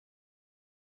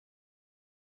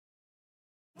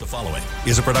The following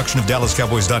is a production of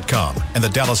DallasCowboys.com and the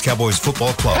Dallas Cowboys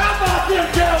Football Club. How about them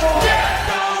Cowboys? Yeah,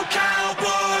 go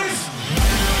Cowboys!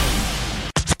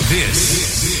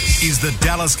 This is the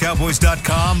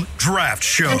DallasCowboys.com Draft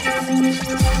Show.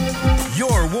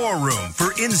 Your war room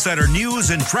for insider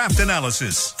news and draft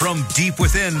analysis from deep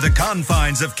within the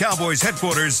confines of Cowboys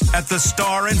headquarters at the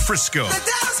Star in Frisco. The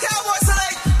Dallas Cowboys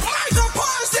select Michael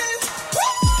Parsons!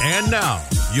 Woo! And now,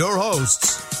 your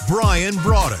hosts, Brian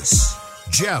Broaddus,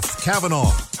 Jeff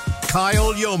Kavanaugh,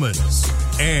 Kyle Yeomans,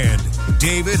 and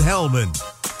David Hellman.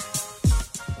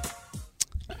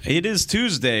 It is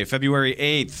Tuesday, February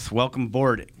 8th. Welcome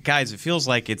aboard. Guys, it feels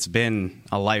like it's been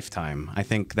a lifetime. I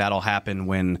think that'll happen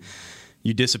when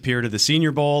you disappear to the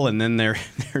Senior Bowl and then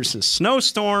there's a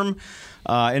snowstorm.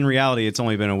 In reality, it's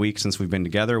only been a week since we've been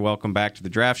together. Welcome back to the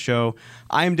Draft Show.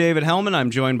 I'm David Hellman.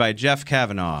 I'm joined by Jeff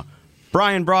Kavanaugh,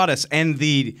 Brian Broaddus, and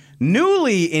the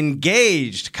newly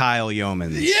engaged Kyle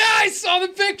Yeomans. Yeah, I saw the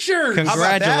picture.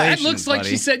 Congratulations, that looks like buddy.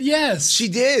 she said yes. She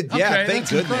did. Yeah, Okay, thank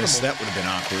that's goodness. incredible. That would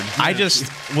have been awkward. I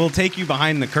just will take you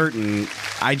behind the curtain.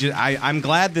 I'm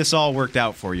glad this all worked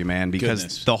out for you, man, because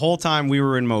Goodness. the whole time we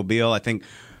were in Mobile, I think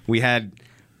we had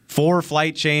 4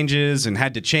 flight changes and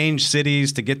had to change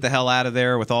cities to get the hell out of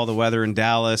there with all the weather in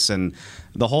Dallas. And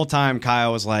the whole time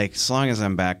Kyle was like, as long as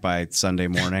I'm back by Sunday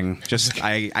morning, just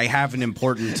I have an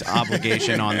important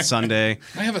obligation on Sunday.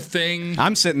 I have a thing.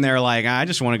 I'm sitting there like, I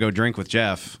just want to go drink with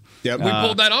Jeff. Yep. We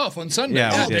pulled that off on Sunday.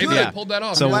 yeah, we did, David yeah. pulled that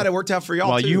off. So glad it worked out for y'all,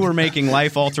 While too. you were making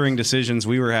life-altering decisions,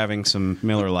 we were having some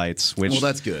Miller Lights, which Well,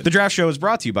 that's good. The Draft Show is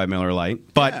brought to you by Miller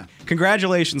Lite. But Yeah.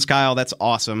 Congratulations, Kyle. That's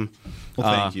awesome.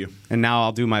 Well, thank you. And now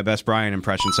I'll do my best Brian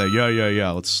impression. Say,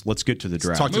 yeah. Let's get to the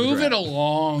draft. talk to the Move draft. it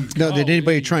along. No, did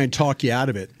anybody Golly. try and talk you out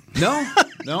of it? No,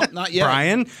 not yet.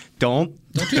 Brian, don't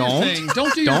do your thing.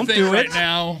 Don't do your don't thing do right it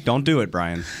now. Don't do it,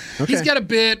 Brian. He's got a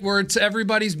bit where it's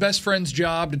everybody's best friend's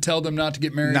job to tell them not to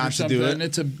get married Not or to something.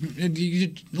 do it.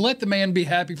 You let the man be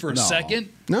happy for a second.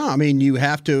 No, I mean, you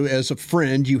have to, as a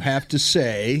friend, you have to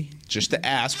say, Just to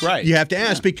ask, right? you have to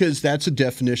ask because that's a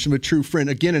definition of a true friend.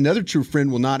 Again, another true friend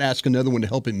will not ask another one to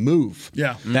help him move.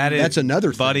 Yeah. That's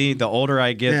another thing. Buddy, the older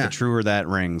I get, Yeah. the truer that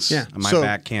rings. Yeah. My So,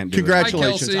 back can't do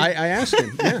congratulations. Hi, Kelsey. I asked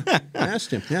him. Yeah, I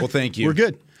asked him. Yeah. Well, thank you. We're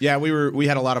good. Yeah, we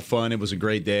had a lot of fun. It was a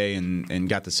great day and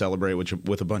got to celebrate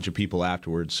with a bunch of people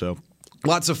afterwards. So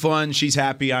lots of fun. She's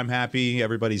happy. I'm happy.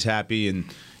 Everybody's happy. And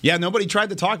yeah, nobody tried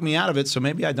to talk me out of it. So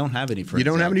maybe I don't have any friends. You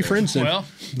don't have out any there. friends then. Well,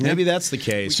 Maybe that's the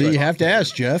case. So but you have to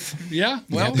ask, Jeff. yeah.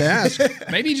 You Well, have to ask.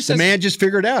 maybe he just The has, man just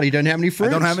figured out he doesn't have any I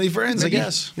friends. don't have any friends, maybe I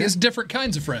guess. he has different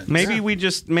kinds of friends. Maybe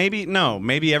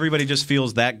maybe everybody just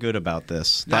feels that good about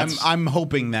this. I'm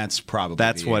hoping that's probably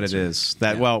That's the what answer. it is.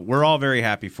 Well, we're all very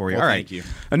happy for you. Well, all right. thank you.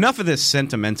 Enough of this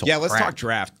sentimental Yeah, let's crap. talk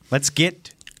draft. Let's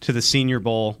get to the Senior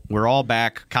Bowl. We're all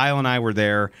back. Kyle and I were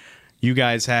there. You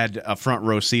guys had a front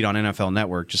row seat on NFL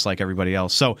Network, just like everybody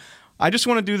else. So I just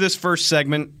want to do this first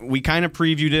segment. We kind of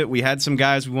previewed it. We had some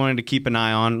guys we wanted to keep an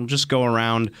eye on. We'll just go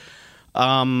around.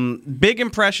 Big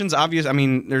impressions, obvious. I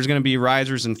mean, there's going to be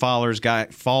risers and fallers.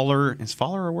 Is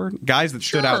faller a word? Guys that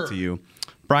stood out to you.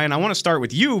 Brian, I want to start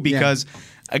with you because,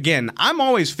 again, I'm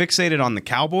always fixated on the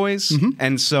Cowboys.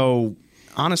 And so,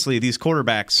 honestly, these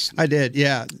quarterbacks, I did,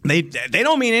 yeah. they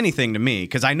don't mean anything to me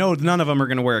because I know none of them are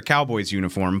going to wear a Cowboys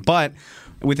uniform. But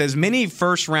with as many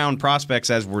first-round prospects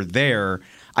as were there,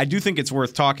 I do think it's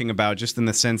worth talking about just in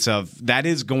the sense of that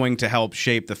is going to help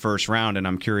shape the first round, and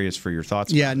I'm curious for your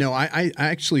thoughts. Yeah, no, I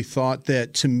actually thought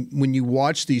that when you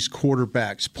watch these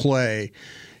quarterbacks play,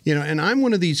 and I'm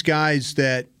one of these guys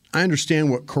that I understand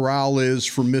what Corral is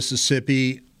from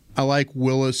Mississippi. I like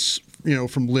Willis,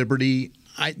 from Liberty.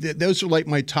 Those are like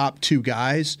my top 2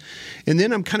 guys. And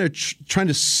then I'm kind of trying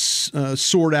to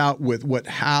sort out with what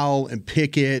Howell and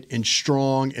Pickett and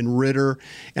Strong and Ritter.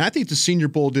 And I think the Senior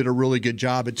Bowl did a really good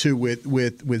job at too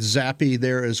with Zappi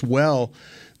there as well.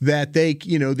 That that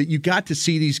you got to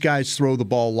see these guys throw the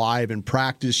ball live in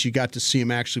practice. You got to see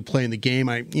them actually play in the game.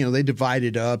 They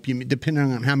divided up,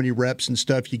 depending on how many reps and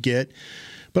stuff you get.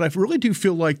 But I really do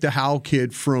feel like the Howell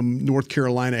kid from North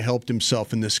Carolina helped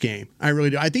himself in this game. I really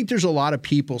do. I think there's a lot of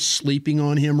people sleeping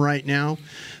on him right now.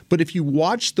 But if you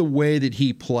watch the way that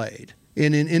he played,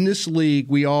 and in this league,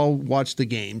 we all watch the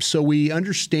game, so we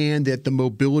understand that the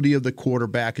mobility of the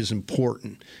quarterback is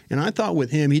important. And I thought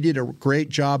with him, he did a great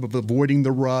job of avoiding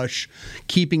the rush,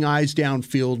 keeping eyes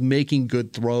downfield, making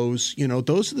good throws.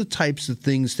 Those are the types of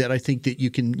things that I think that you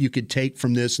could take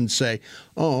from this and say,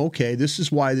 oh, okay, this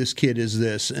is why this kid is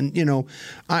this. And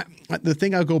the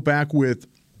thing I'll go back with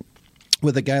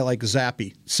a guy like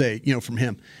Zappi, say, from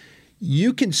him.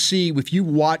 you can see if you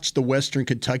watch the Western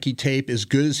Kentucky tape, as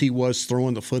good as he was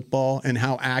throwing the football and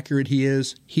how accurate he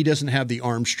is, he doesn't have the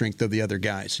arm strength of the other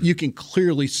guys. You can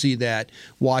clearly see that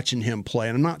watching him play.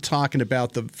 And I'm not talking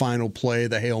about the final play,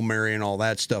 the Hail Mary and all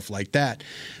that stuff like that.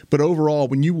 But overall,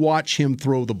 when you watch him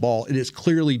throw the ball, it is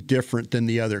clearly different than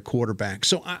the other quarterbacks.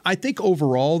 So I think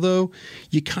overall, though,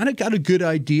 you kind of got a good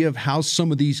idea of how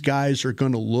some of these guys are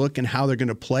going to look and how they're going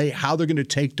to play, how they're going to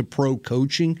take to pro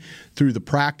coaching through the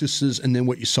practices and then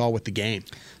what you saw with the game.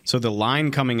 So the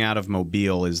line coming out of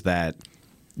Mobile is that,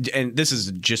 and this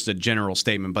is just a general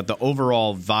statement, but the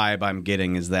overall vibe I'm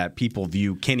getting is that people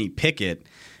view Kenny Pickett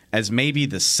as maybe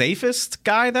the safest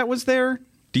guy that was there.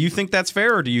 Do you think that's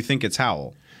fair, or do you think it's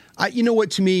Howell? You know what,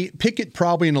 to me, Pickett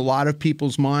probably in a lot of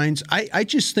people's minds. I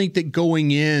just think that going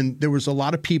in, there was a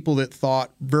lot of people that thought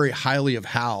very highly of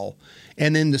Howell.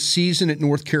 And then the season at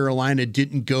North Carolina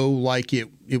didn't go like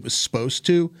it was supposed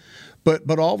to.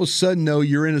 But all of a sudden, though,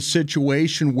 you're in a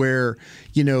situation where,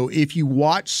 you know, if you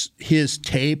watch his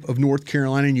tape of North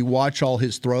Carolina and you watch all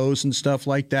his throws and stuff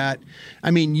like that, I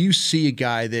mean, you see a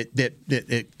guy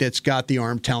that's got the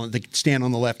arm talent, that can stand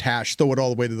on the left hash, throw it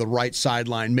all the way to the right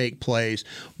sideline, make plays,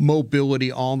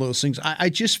 mobility, all those things. I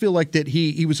just feel like that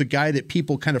he was a guy that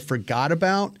people kind of forgot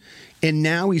about. And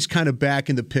now he's kind of back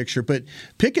in the picture. But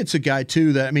Pickett's a guy,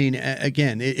 too, that, I mean,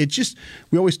 again, it just,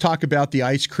 we always talk about the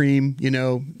ice cream, you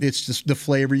know, it's just the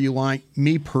flavor you like.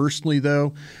 Me personally,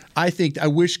 though, I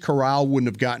wish Corral wouldn't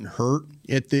have gotten hurt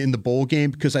in the bowl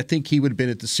game, because I think he would have been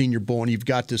at the Senior Bowl, and you've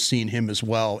got to seen him as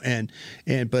well.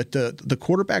 But the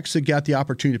quarterbacks that got the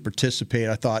opportunity to participate,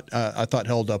 I thought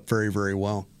held up very, very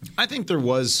well. I think there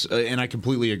was, and I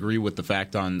completely agree with the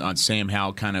fact on Sam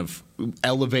Howell kind of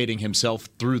elevating himself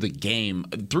through the game.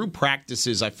 Through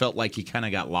practices, I felt like he kind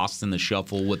of got lost in the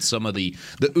shuffle with some of the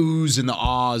oohs and the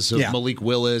ahs of Malik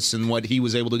Willis and what he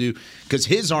was able to do, because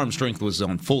his arm strength was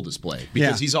on full display,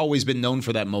 because he's always been known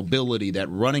for that mobility, that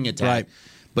running attack. Right.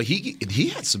 But he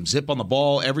had some zip on the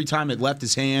ball. Every time it left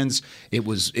his hands, it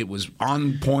was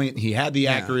on point. He had the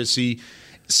accuracy.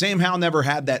 Sam Howell never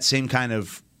had that same kind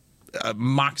of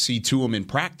moxie to him in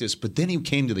practice, but then he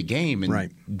came to the game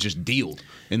and just dealed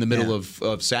in the middle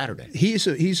of Saturday.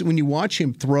 He's when you watch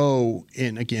him throw,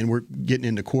 and again, we're getting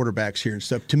into quarterbacks here and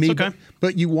stuff. To me, okay.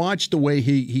 but you watch the way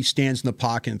he stands in the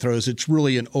pocket and throws. It's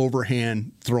really an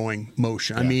overhand throwing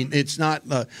motion. I mean, it's not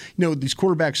these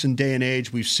quarterbacks in day and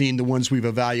age. We've seen the ones we've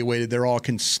evaluated. They're all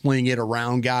can sling it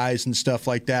around guys and stuff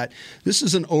like that. This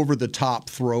is an over the top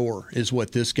thrower, is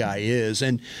what this guy is.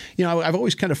 And I've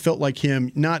always kind of felt like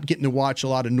him not getting to watch a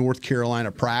lot of North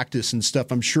Carolina practice and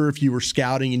stuff. I'm sure if you were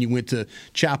scouting and you went to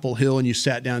Chapel Hill and you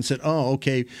sat down and said, oh,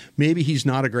 okay, maybe he's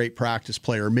not a great practice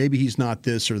player, maybe he's not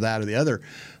this or that or the other.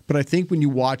 But I think when you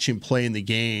watch him play in the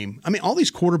game, I mean, all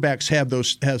these quarterbacks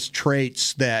has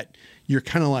traits that you're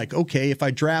kind of like, okay, if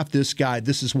I draft this guy,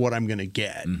 this is what I'm going to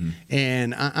get. Mm-hmm.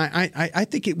 And I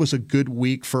think it was a good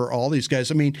week for all these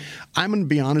guys. I mean, I'm going to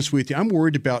be honest with you. I'm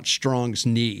worried about Strong's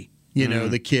knee.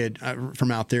 The kid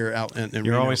from out there in You're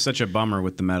Reno. always such a bummer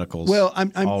with the medicals. Well,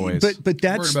 I'm always. But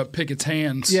that's worried about Pickett's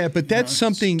hands. Yeah, but that's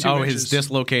something. His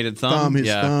dislocated thumb. His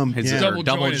thumb. His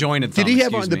Double jointed thumb. Did he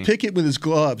have on the Pickett with his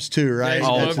gloves too? Right. Yeah,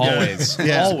 always.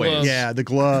 Yeah, Always. Yeah, the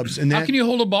gloves. And how can you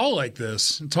hold a ball like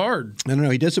this? It's hard. I don't know.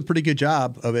 He does a pretty good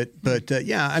job of it. But I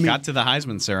mean, got to the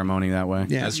Heisman ceremony that way.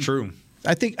 Yeah, that's true.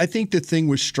 I think the thing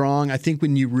was Strong. I think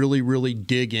when you really, really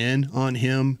dig in on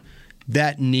him,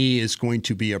 that knee is going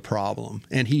to be a problem,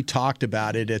 and he talked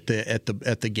about it at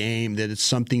the game, that it's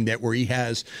something that where he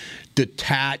has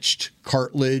detached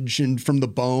cartilage and from the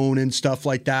bone and stuff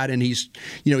like that, and he's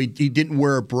he didn't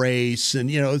wear a brace, and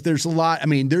there's a lot. I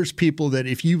mean, there's people that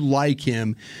if you like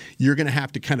him, you're going to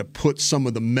have to kind of put some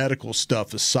of the medical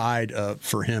stuff aside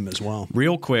for him as well.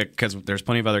 Real quick, because there's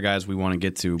plenty of other guys we want to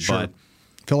get to, Sure. but.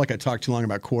 I feel like I talked too long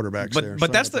about quarterbacks there.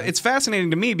 But that's it's fascinating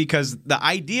to me, because the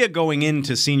idea going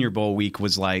into Senior Bowl week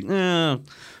was like,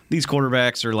 these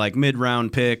quarterbacks are like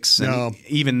mid-round picks, and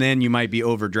even then you might be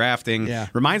overdrafting. Yeah.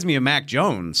 Reminds me of Mac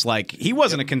Jones. Like, he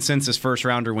wasn't a consensus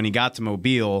first-rounder when he got to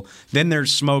Mobile. Then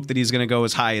there's smoke that he's going to go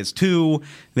as high as 2.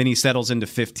 Then he settles into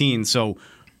 15. So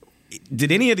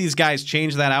did any of these guys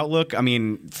change that outlook? I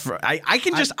mean, I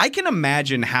can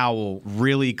imagine Howell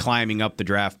really climbing up the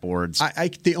draft boards.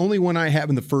 The only one I have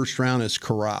in the first round is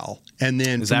Corral, and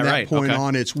then from that point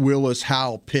on, it's Willis,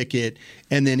 Howell, Pickett,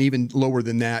 and then even lower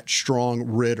than that, Strong,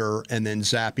 Ritter, and then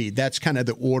Zappi. That's kind of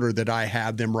the order that I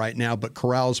have them right now. But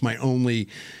Corral is my only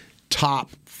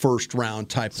top first round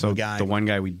type of guy. The one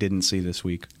guy we didn't see this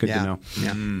week. Good to know.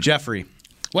 Yeah. Jeffrey.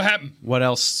 What happened? What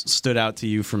else stood out to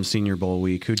you from Senior Bowl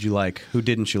week? Who'd you like? Who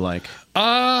didn't you like? Okay,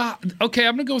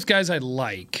 I'm going to go with guys I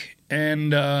like.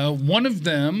 And one of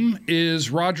them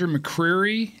is Roger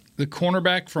McCreary, the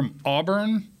cornerback from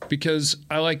Auburn, because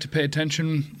I like to pay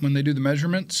attention when they do the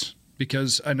measurements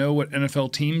because I know what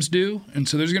NFL teams do. And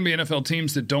so there's going to be NFL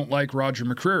teams that don't like Roger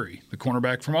McCreary, the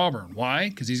cornerback from Auburn. Why?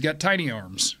 Because he's got tiny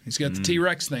arms. He's got the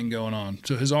T-Rex thing going on.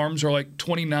 So his arms are like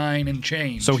 29 and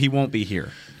change. So he won't be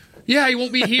here. Yeah, he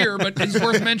won't be here, but he's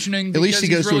worth mentioning because At least he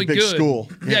goes he's really to a big good. school.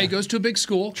 Yeah, he goes to a big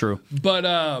school. True.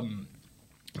 But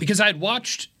because I had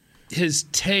watched his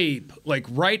tape like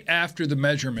right after the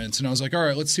measurements, and I was like, all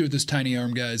right, let's see what this tiny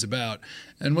arm guy is about.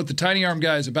 And what the tiny arm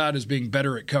guy is about is being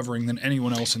better at covering than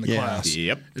anyone else in the class.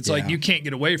 Yep. It's like you can't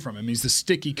get away from him. He's the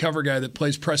sticky cover guy that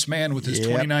plays press man with his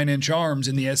 29-inch arms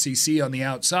in the SEC on the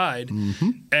outside.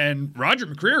 And Roger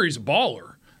McCreary's a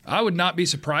baller. I would not be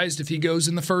surprised if he goes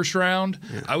in the first round.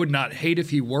 I would not hate if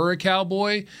he were a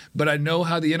Cowboy, but I know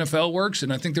how the NFL works,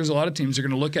 and I think there's a lot of teams that are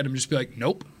going to look at him and just be like,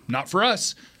 nope, not for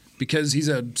us, because he's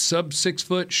a sub-6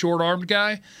 foot, short-armed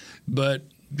guy. But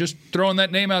just throwing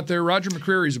that name out there, Roger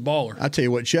McCreary's a baller. I'll tell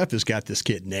you what, Jeff has got this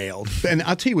kid nailed. And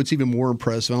I'll tell you what's even more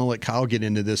impressive, and I'll let Kyle get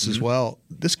into this as well.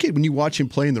 This kid, when you watch him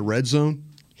play in the red zone,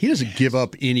 he doesn't give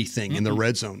up anything in the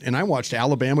red zone. And I watched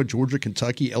Alabama, Georgia,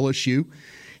 Kentucky, LSU.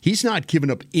 He's not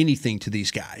giving up anything to these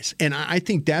guys. And I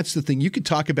think that's the thing. You could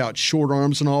talk about short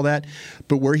arms and all that,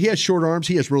 but where he has short arms,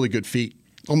 he has really good feet,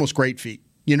 almost great feet.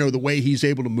 You know, the way he's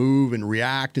able to move and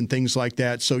react and things like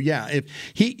that. So, yeah,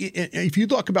 if you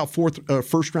talk about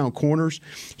first-round corners,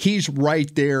 he's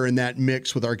right there in that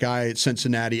mix with our guy at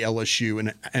Cincinnati,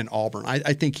 LSU, and Auburn.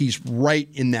 I think he's right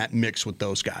in that mix with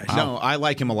those guys. No, I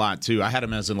like him a lot, too. I had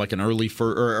him as like an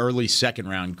early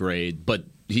second-round grade, but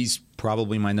he's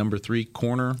probably my number 3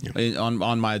 corner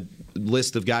on my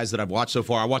list of guys that I've watched so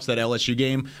far. I watched that LSU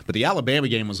game, but the Alabama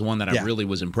game was the one that I really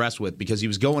was impressed with because he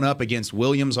was going up against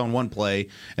Williams on one play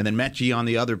and then Mechie on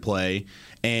the other play,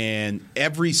 and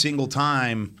every single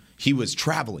time he was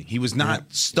traveling. He was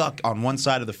not stuck on one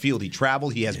side of the field. He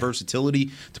traveled. He has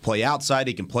versatility to play outside.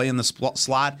 He can play in the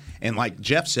slot, and like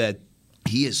Jeff said,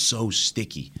 he is so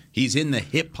sticky. He's in the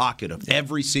hip pocket of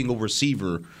every single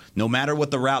receiver, no matter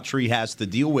what the route tree has to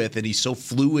deal with, and he's so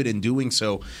fluid in doing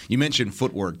so. You mentioned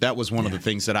footwork. That was one of the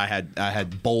things that I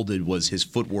had bolded was his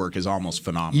footwork is almost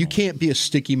phenomenal. You can't be a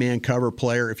sticky man cover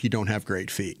player if you don't have great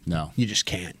feet. No. You just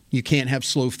can't. You can't have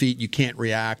slow feet. You can't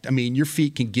react. I mean, your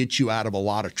feet can get you out of a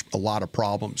lot of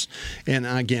problems. And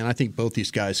again, I think both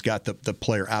these guys got the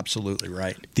player absolutely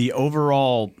right. The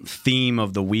overall theme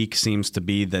of the week seems to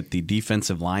be that the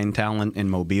defensive line talent in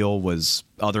Mobile was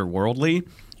otherworldly.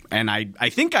 And I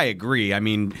think I agree. I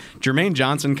mean, Jermaine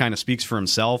Johnson kind of speaks for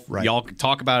himself. Right. Y'all can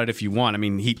talk about it if you want. I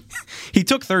mean, he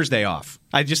took Thursday off.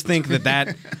 I just think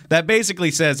that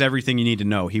basically says everything you need to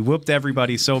know. He whooped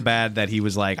everybody so bad that he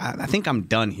was like, I think I'm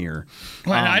done here.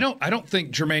 Well, I don't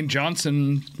think Jermaine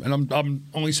Johnson, and I'm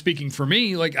only speaking for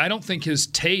me, like I don't think his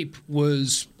tape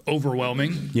was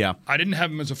overwhelming. Yeah. I didn't have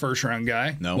him as a first round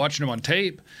guy. No. Watching him on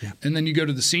tape. Yeah. And then you go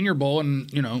to the Senior Bowl and,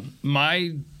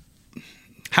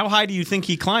 How high do you think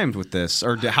he climbed with this?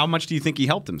 Or how much do you think he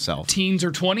helped himself? teens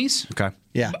or 20s. Okay.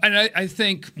 Yeah. And I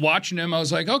think watching him, I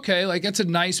was like, okay, like that's a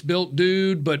nice built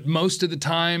dude, but most of the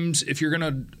times, if you're going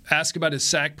to ask about his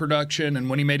sack production and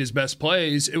when he made his best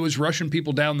plays, it was rushing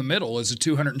people down the middle as a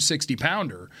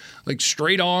 260-pounder, like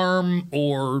straight arm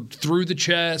or through the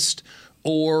chest,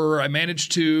 or I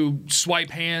managed to swipe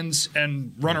hands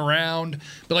and run around.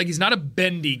 But like he's not a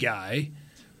bendy guy.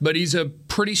 But he's a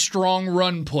pretty strong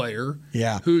run player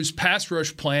whose pass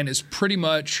rush plan is pretty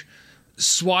much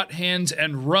swat hands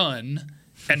and run,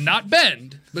 and not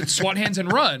bend, but swat hands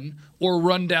and run, or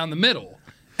run down the middle.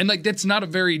 And like that's not a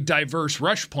very diverse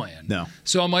rush plan. No.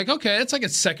 So I'm like, okay, it's like a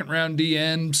second-round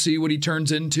DN, see what he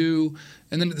turns into.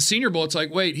 And then at the Senior Bowl, it's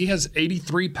like, wait, he has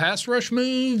 83 pass rush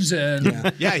moves,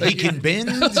 and he can bend,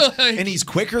 and he's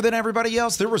quicker than everybody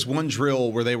else. There was one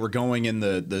drill where they were going in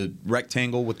the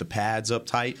rectangle with the pads up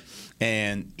tight,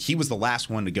 and he was the last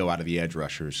one to go out of the edge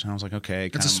rushers. And I was like, okay,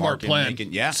 That's a smart plan.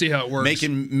 See how it works.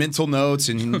 Making mental notes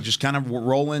and just kind of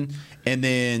rolling. And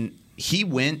then he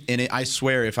went, and I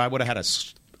swear, if I would have had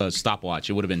a stopwatch,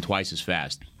 it would have been twice as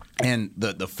fast. And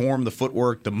the form, the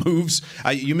footwork, the moves.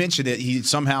 You mentioned it. He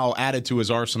somehow added to his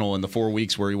arsenal in the 4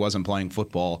 weeks where he wasn't playing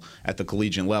football at the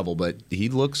collegiate level. But he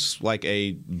looks like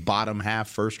a bottom half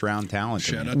first round talent.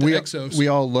 Shout out to Exos. We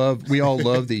all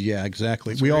love these. Yeah,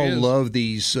 exactly. We all love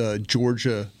these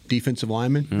Georgia defensive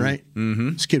lineman, right?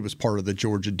 Mm-hmm. This kid was part of the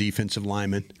Georgia defensive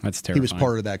lineman. That's He was terrifying.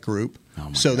 part of that group.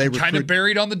 So they Kind of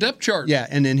buried on the depth chart. Yeah,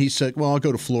 and then he said, "Well, I'll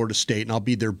go to Florida State and I'll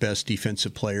be their best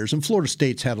defensive players." And Florida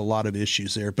State's had a lot of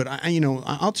issues there, but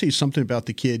I'll tell you something about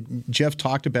the kid. Jeff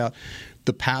talked about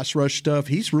the pass rush stuff.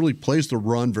 He's really plays the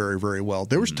run very, very well.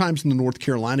 There was times in the North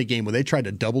Carolina game where they tried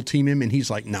to double team him, and he's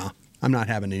like, "Nah, I'm not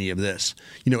having any of this."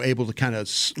 Able to kind of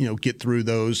get through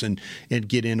those and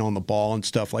get in on the ball and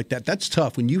stuff like that. That's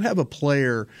tough when you have a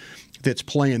player that's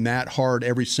playing that hard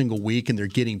every single week and they're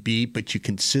getting beat, but you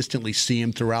consistently see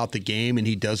him throughout the game and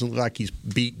he doesn't look like he's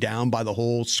beat down by the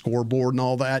whole scoreboard and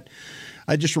all that.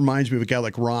 It just reminds me of a guy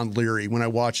like Ron Leary when I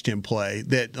watched him play.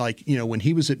 That when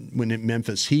he was at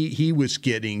Memphis, he was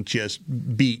getting just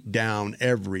beat down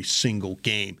every single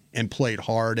game and played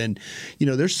hard. And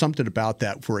there's something about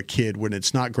that for a kid when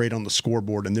it's not great on the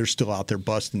scoreboard and they're still out there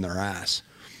busting their ass.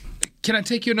 Can I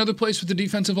take you another place with the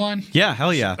defensive line? Yeah,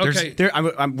 hell yeah. Okay.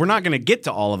 We're not going to get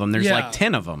to all of them. There's Yeah. like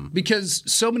 10 of them. Because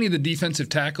so many of the defensive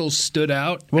tackles stood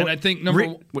out. Well, and I think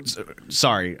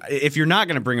sorry, if you're not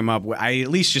going to bring him up, I at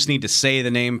least just need to say the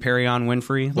name Perion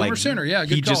Winfrey. Former center, yeah,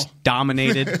 good he call. just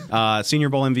dominated. Senior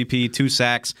Bowl MVP, 2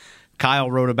 sacks. Kyle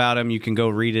wrote about him. You can go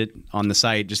read it on the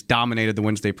site. Just dominated the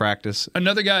Wednesday practice.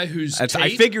 Another guy who's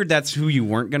I figured that's who you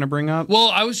weren't going to bring up. Well,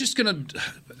 I was just going to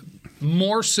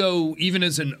more so even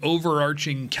as an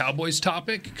overarching Cowboys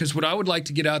topic, because what I would like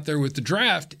to get out there with the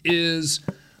draft is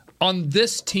on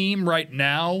this team right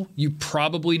now, you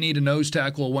probably need a nose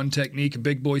tackle, a one technique, a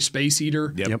big boy space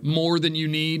eater, more than you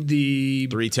need the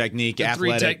 3 technique, the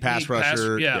athletic, pass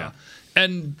rusher. Yeah.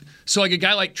 And so, like, a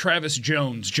guy like Travis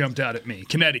Jones jumped out at me,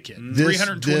 Connecticut,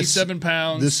 327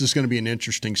 pounds. This is going to be an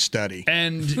interesting study.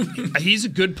 And he's a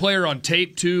good player on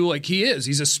tape, too. Like, he is.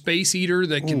 He's a space eater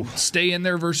that can stay in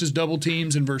there versus double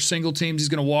teams and versus single teams. He's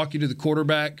going to walk you to the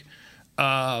quarterback.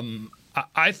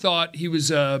 I thought he was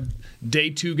a day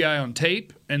 2 guy on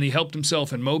tape, and he helped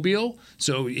himself in Mobile,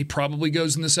 so he probably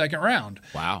goes in the second round.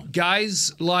 Wow.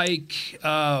 Guys like,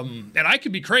 and I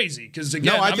could be crazy because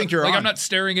again, I think you're on. I'm not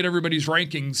staring at everybody's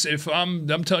rankings. If I'm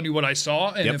telling you what I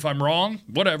saw, and if I'm wrong,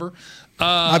 whatever.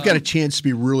 I've got a chance to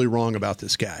be really wrong about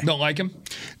this guy. Don't like him?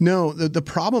 No, the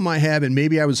problem I have, and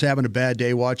maybe I was having a bad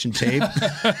day watching tape.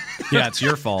 Yeah, it's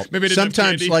your fault. Maybe I didn't have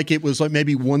Sometimes, candy. like it was like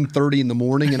maybe 1:30 in the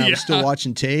morning, and I was still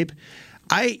watching tape.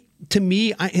 And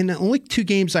the only 2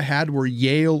 games I had were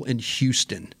Yale and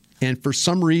Houston, and for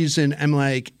some reason, I'm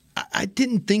like, I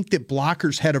didn't think that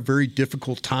blockers had a very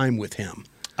difficult time with him.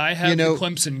 I have the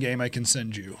Clemson game I can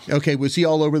send you. Okay, was he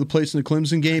all over the place in the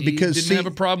Clemson game? He didn't have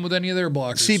a problem with any of their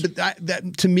blockers. See, but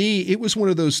that to me, it was one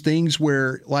of those things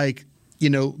where, like,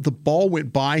 the ball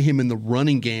went by him in the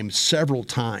running game several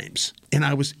times, and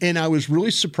I was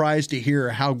really surprised to hear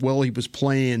how well he was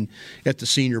playing at the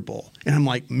Senior Bowl. And I'm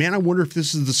like, man, I wonder if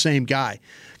this is the same guy,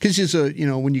 because he's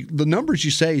the numbers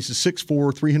you say, he's a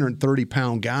 6'4",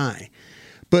 330-pound guy,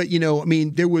 but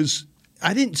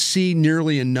I didn't see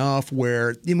nearly enough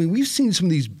where, we've seen some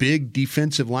of these big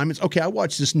defensive linemen. Okay, I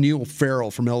watched this Neil Farrell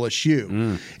from LSU,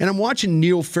 and I'm watching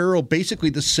Neil Farrell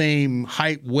basically the same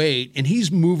height, weight, and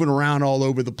he's moving around all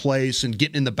over the place and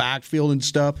getting in the backfield and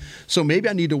stuff. So maybe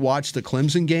I need to watch the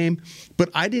Clemson game.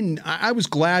 But I was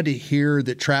glad to hear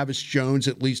that Travis Jones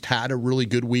at least had a really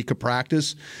good week of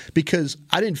practice, because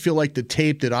I didn't feel like the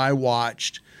tape that I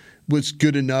watched was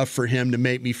good enough for him to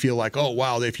make me feel like, oh,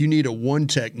 wow, if you need a one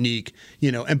technique,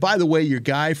 And by the way, your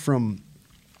guy from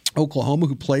Oklahoma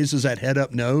who plays as that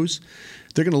head-up nose,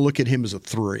 they're going to look at him as a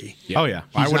 3. Yeah. Oh, yeah.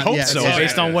 I would hope so,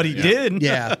 based on what he did.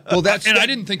 Yeah. Well, I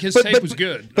didn't think his tape was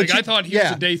good. I thought he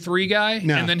was a day 3 guy,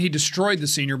 and then he destroyed the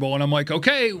Senior Bowl. And I'm like,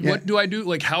 okay, what do I do?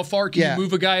 Like, how far can you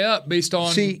move a guy up based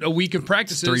on a week of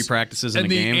practices? 3 practices in a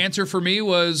game. And the answer for me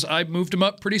was I moved him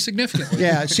up pretty significantly.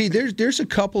 Yeah. See, there's a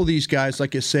couple of these guys,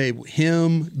 like I say,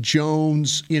 him,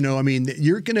 Jones.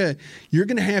 You're gonna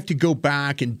have to go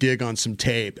back and dig on some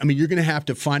tape. You're gonna have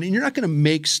to find, and you're not gonna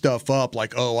make stuff up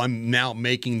like, oh, I'm now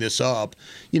making this up.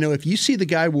 If you see the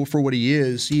guy for what he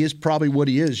is probably what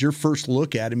he is. Your first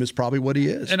look at him is probably what he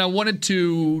is. And I wanted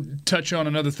to touch on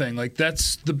another thing. Like,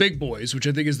 that's the big boys, which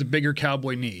I think is the bigger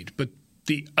Cowboy need. But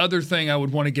the other thing I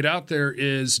would want to get out there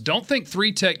is don't think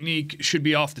 3 technique should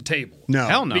be off the table. No.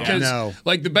 Hell no. Because,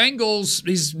 like, the Bengals,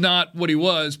 he's not what he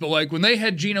was, but, like, when they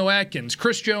had Geno Atkins,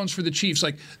 Chris Jones for the Chiefs,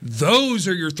 like, those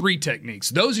are your 3 techniques.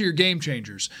 Those are your game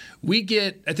changers. We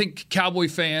get, I think, Cowboy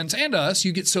fans and us,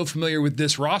 you get so familiar with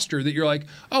this roster that you're like,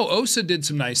 oh, Osa did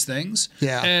some nice things.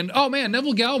 Yeah. And, oh, man,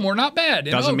 Neville Gallimore, not bad.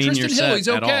 And, Doesn't mean Tristan you're Hill, set he's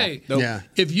at okay. Nope. Yeah.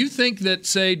 If you think that,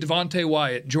 say, Devontae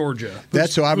Wyatt, Georgia,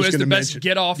 That's who I was who has going the to best mention.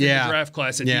 get-off in the draft class,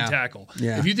 class at Yeah. D tackle.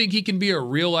 Yeah. If you think he can be a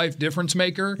real life difference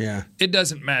maker, Yeah. it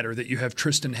doesn't matter that you have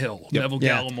Tristan Hill, Neville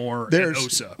Yeah. Gallimore, There's- and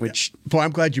Osa. Which Boy,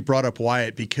 I'm glad you brought up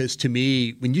Wyatt because to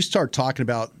me, when you start talking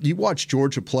about, you watch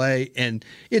Georgia play, and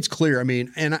it's clear. I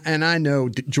mean, and I know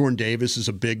Jordan Davis is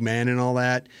a big man and all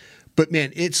that, but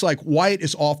man, it's like Wyatt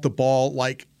is off the ball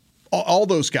like all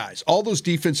those guys, all those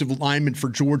defensive linemen for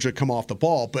Georgia come off the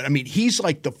ball. But I mean, he's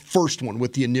like the first one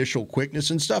with the initial quickness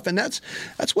and stuff, and that's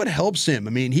what helps him. I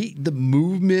mean, the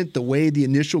movement, the way, the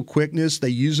initial quickness, they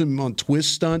use him on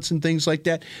twist stunts and things like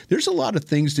that. There's a lot of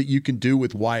things that you can do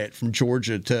with Wyatt from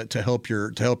Georgia to help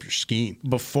your scheme.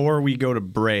 before we go to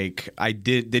break,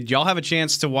 did y'all have a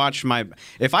chance to watch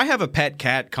if I have a pet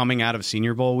cat coming out of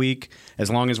Senior Bowl week, as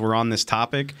long as we're on this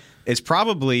topic, it's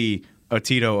probably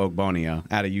Otito Ogbonia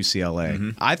out of UCLA. Mm-hmm.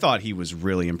 I thought he was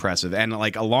really impressive. And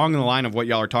like along the line of what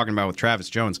y'all are talking about with Travis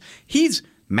Jones, he's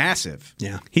massive.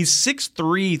 Yeah. He's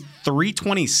 6'3",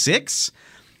 326.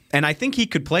 And I think he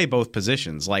could play both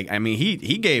positions. Like, I mean, he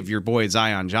gave your boy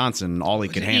Zion Johnson all he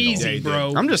could handle. Easy,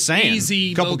 bro. I'm just saying.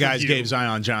 Easy. A couple both of guys you. gave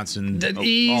Zion Johnson all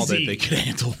Easy. that they could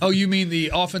handle. Oh, you mean the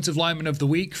offensive lineman of the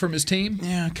week from his team?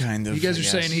 Yeah, kind of. You guys are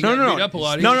saying he No, got no, beat up a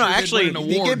lot. He no, sure did actually, win an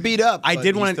he award. get beat up. I but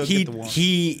did he want still to. get the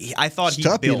one. I thought It's he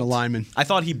tough being built. a lineman. I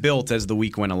thought he built as the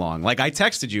week went along. Like I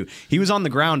texted you, he was on the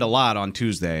ground a lot on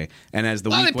Tuesday, and as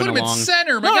the Oh, they week put went him along, at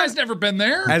center. My guy's never been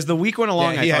there. as the week went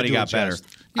along, Yeah, he I had thought he to got better. adjust.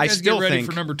 You I guys still get ready think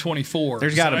for number 24.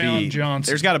 there's got to Zion be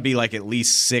Johnson. there's got to be like at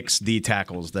least 6 D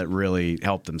tackles that really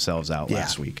helped themselves out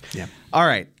last week. Yeah. All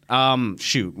right.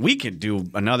 Shoot, we could do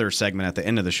another segment at the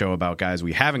end of the show about guys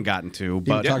we haven't gotten to,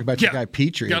 but Talk about your guy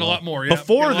Petrie. Got a lot more. Yeah.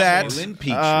 before Got a lot that, more. Lynn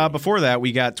Petrie. before that,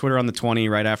 we got Twitter on the 20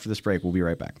 right after this break. We'll be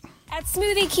right back. At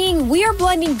Smoothie King, we are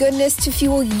blending goodness to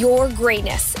fuel your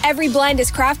greatness. Every blend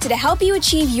is crafted to help you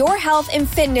achieve your health and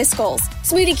fitness goals.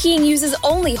 Smoothie King uses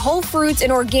only whole fruits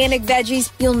and organic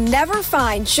veggies. You'll never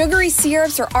find sugary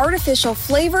syrups or artificial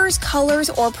flavors, colors,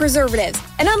 or preservatives.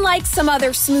 And unlike some other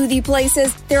smoothie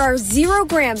places, there are 0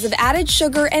 grams of added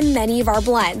sugar in many of our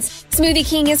blends. Smoothie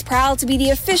King is proud to be the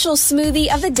official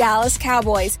smoothie of the Dallas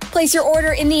Cowboys. Place your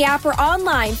order in the app or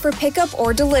online for pickup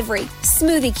or delivery.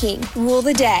 Smoothie King, rule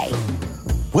the day.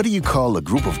 What do you call a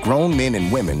group of grown men and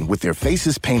women with their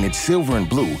faces painted silver and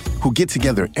blue who get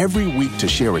together every week to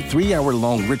share a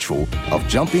 3-hour-long ritual of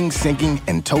jumping, singing,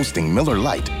 and toasting Miller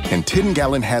Lite in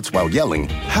 10-gallon hats while yelling,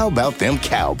 "How about them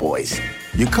Cowboys?"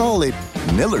 You call it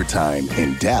Miller Time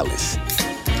in Dallas.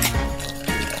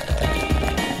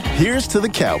 Here's to the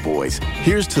Cowboys.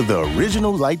 Here's to the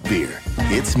original light beer.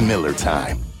 It's Miller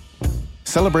Time.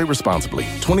 Celebrate responsibly.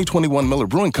 2021 Miller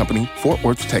Brewing Company, Fort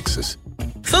Worth, Texas.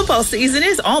 Football season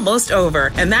is almost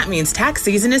over, and that means tax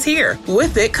season is here.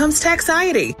 With it comes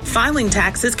taxiety. Filing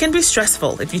taxes can be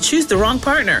stressful if you choose the wrong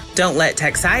partner. Don't let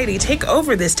taxiety take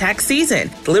over this tax season.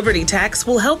 Liberty Tax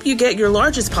will help you get your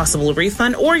largest possible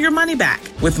refund or your money back.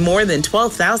 With more than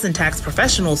 12,000 tax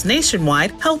professionals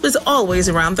nationwide, help is always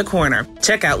around the corner.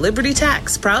 Check out Liberty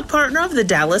Tax, proud partner of the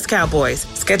Dallas Cowboys.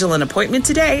 Schedule an appointment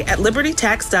today at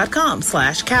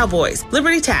libertytax.com/cowboys.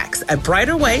 Liberty Tax, a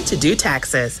brighter way to do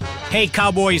taxes. Hey,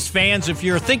 Cowboys fans, if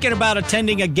you're thinking about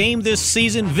attending a game this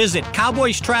season, visit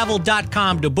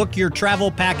cowboystravel.com to book your travel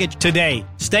package today.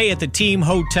 Stay at the team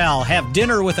hotel, have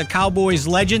dinner with a Cowboys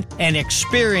legend, and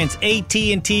experience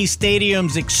AT&T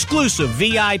Stadium's exclusive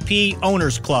VIP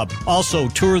Owners Club. Also,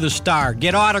 tour the Star,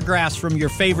 get autographs from your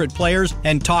favorite players,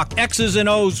 and talk X's and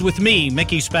O's with me,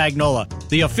 Mickey Spagnola.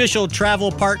 The official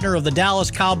travel partner of the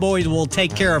Dallas Cowboys will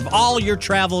take care of all your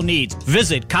travel needs.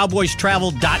 Visit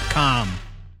cowboystravel.com.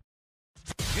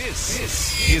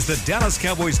 This is the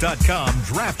DallasCowboys.com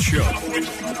Draft Show.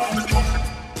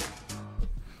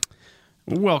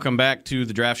 Welcome back to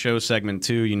the Draft Show segment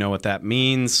 2. You know what that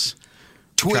means.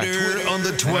 Twitter on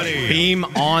the 20. Beam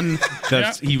on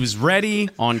the. He was ready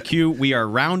on cue. We are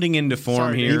rounding into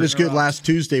form here. He was good last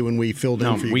Tuesday when we filled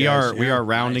No, in for you we guys. are Yeah.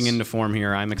 rounding into form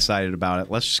here. I'm excited about it.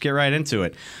 Let's just get right into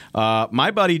it.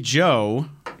 My buddy Joe.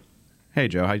 Hey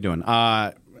Joe, how you doing?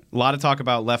 A lot of talk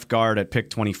about left guard at pick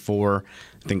 24.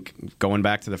 I think going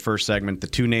back to the first segment, the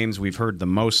 2 names we've heard the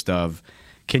most of: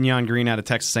 Kenyon Green out of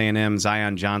Texas A&M,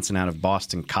 Zion Johnson out of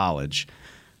Boston College.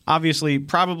 Obviously,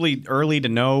 probably early to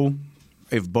know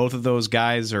if both of those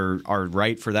guys are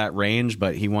right for that range,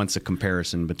 but he wants a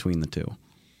comparison between the 2.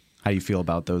 How do you feel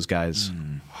about those guys?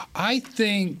 I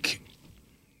think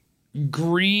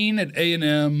Green at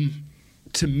A&M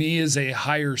to me is a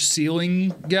higher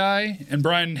ceiling guy, and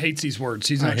Brian hates these words.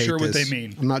 He's I not hate sure what this. they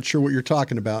mean. I'm not sure what you're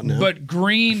talking about now. But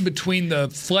Green, between the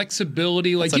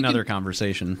flexibility, like That's you another can-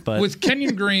 conversation. But with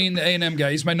Kenyon Green, the A&M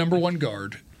guy, he's my number 1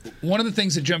 guard. One of the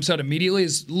things that jumps out immediately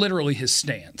is literally his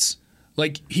stance.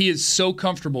 like he is so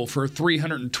comfortable for a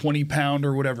 320-pound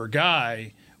or whatever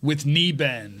guy with knee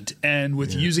bend and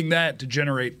with using that to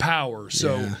generate power.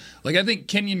 So, like, I think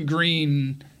Kenyon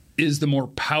Green is the more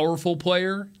powerful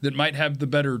player that might have the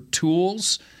better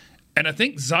tools. And I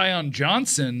think Zion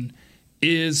Johnson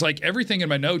is, like, everything in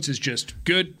my notes is just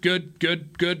good.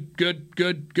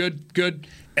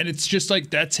 And it's just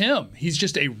like, that's him. He's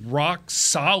just a rock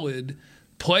solid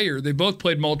player. They both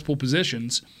played multiple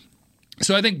positions.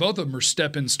 So I think both of them are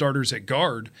step-in starters at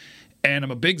guard. And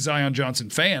I'm a big Zion Johnson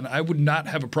fan. I would not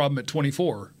have a problem at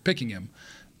 24 picking him.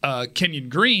 Kenyon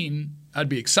Green, I'd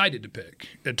be excited to pick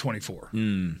at 24.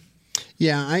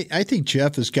 Yeah, I think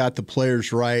Jeff has got the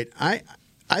players right.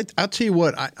 I'll tell you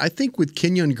what, I think with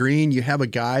Kenyon Green, you have a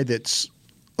guy that's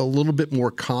a little bit more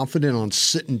confident on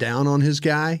sitting down on his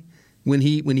guy when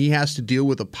he has to deal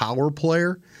with a power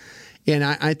player. And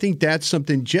I think that's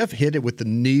something Jeff hit it with the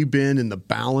knee bend and the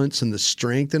balance and the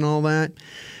strength and all that.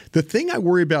 The thing I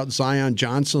worry about Zion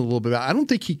Johnson a little bit about, I don't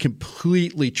think he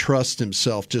completely trusts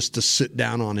himself just to sit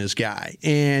down on his guy.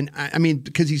 And I mean,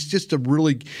 because he's just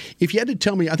if you had to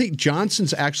tell me, I think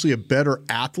Johnson's actually a better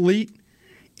athlete.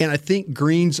 And I think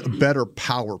Green's a better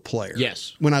power player.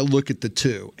 Yes. When I look at the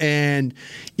two. And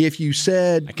if you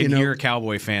said, I can hear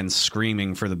Cowboy fans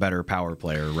screaming for the better power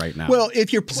player right now. Well,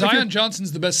 Zion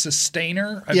Johnson's the best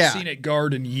sustainer I've seen at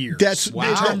guard in years. That's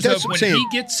in terms of when he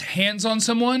gets hands on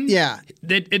someone. Yeah.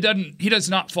 He does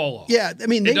not fall off. Yeah, I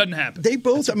mean, it doesn't happen. They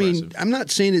both. I mean, I'm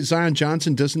not saying that Zion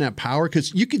Johnson doesn't have power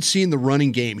because you can see in the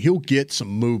running game he'll get some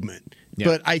movement. Yeah.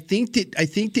 But I think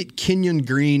that Kenyon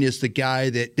Green is the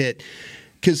guy that.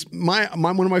 Because one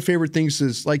of my favorite things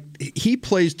is like he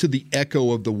plays to the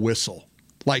echo of the whistle.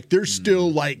 Like they're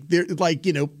still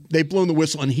they've blown the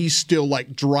whistle and he's still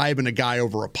like driving a guy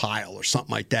over a pile or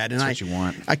something like that. And that's what you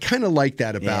want. I kind of like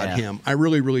that about him. I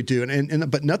really, really do.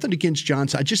 But nothing against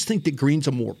Johnson. I just think that Green's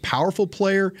a more powerful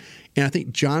player. And I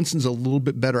think Johnson's a little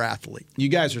bit better athlete. You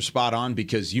guys are spot on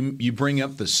because you bring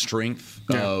up the strength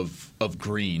of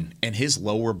Green, and his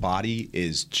lower body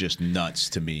is just nuts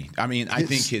to me. I mean, I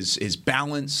think his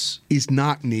balance. He's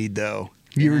knock-kneed, though.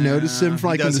 Have you ever noticed him?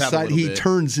 Like on the side,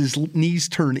 turns his knees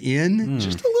turn in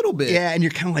just a little bit. Yeah, and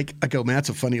you're kind of like, I go, man, that's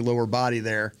a funny lower body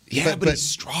there. Yeah, but he's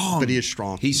strong. But he is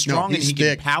strong. He's strong and he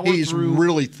thick. can power through. He's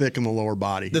really thick in the lower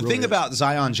body. The thing about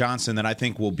Zion Johnson that I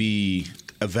think will be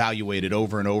evaluated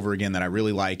over and over again that I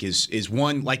really like is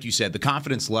one, like you said, the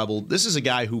confidence level. This is a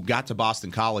guy who got to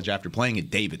Boston College after playing at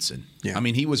Davidson. Yeah. I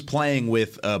mean, he was playing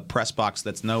with a press box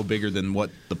that's no bigger than what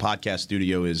the podcast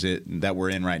studio is that we're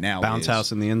in right now. Bounce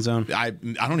house in the end zone. I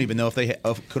don't even know if they could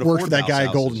afford work for that guy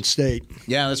at Golden State.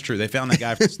 Yeah, that's true. They found that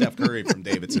guy from Steph Curry from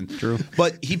Davidson. True.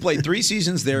 But he played 3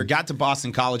 seasons there, got to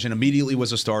Boston College, and immediately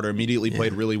was a starter, immediately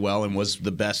played really well, and was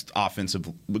the best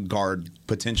offensive guard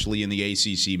potentially in the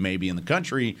ACC, maybe in the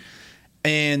country.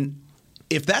 And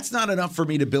if that's not enough for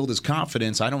me to build his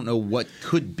confidence, I don't know what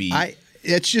could be.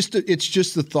 It's just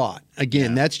the thought.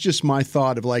 Again, that's just my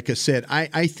thought of, like I said,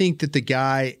 I think that the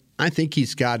guy, I think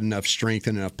he's got enough strength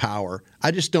and enough power.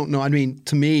 I just don't know. I mean,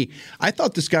 to me, I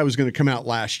thought this guy was going to come out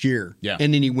last year. Yeah.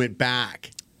 And then he went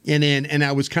back. And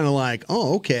I was kind of like,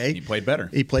 oh, okay. He played better.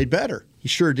 He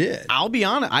sure did. I'll be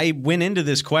honest. I went into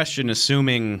this question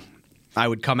assuming I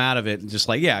would come out of it just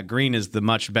like, yeah, Green is the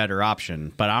much better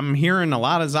option. But I'm hearing a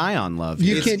lot of Zion love.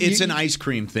 It's an ice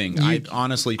cream thing. I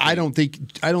honestly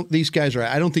think. These guys are.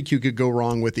 I don't think you could go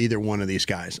wrong with either one of these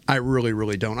guys. I really,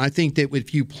 really don't. I think that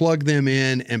if you plug them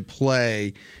in and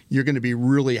play, you're going to be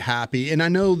really happy. And I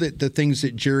know that the things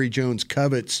that Jerry Jones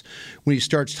covets when he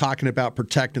starts talking about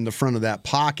protecting the front of that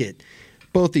pocket,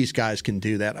 both these guys can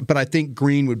do that. But I think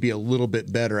Green would be a little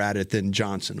bit better at it than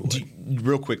Johnson would.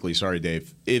 Real quickly, sorry,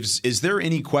 Dave. Is there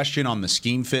any question on the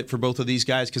scheme fit for both of these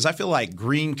guys? Because I feel like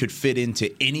Green could fit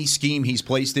into any scheme he's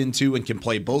placed into and can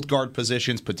play both guard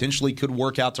positions, potentially could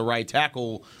work out to right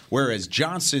tackle, whereas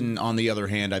Johnson, on the other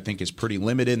hand, I think is pretty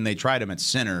limited, and they tried him at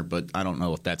center, but I don't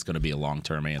know if that's going to be a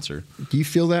long-term answer. Do you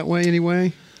feel that way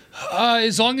anyway?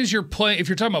 As long as you're playing – if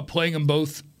you're talking about playing them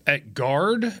both – at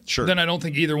guard, then I don't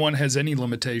think either one has any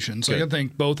limitations. Like, I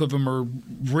think both of them are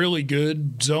really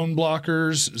good zone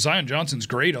blockers. Zion Johnson's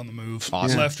great on the move,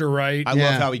 left or right. I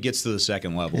love how he gets to the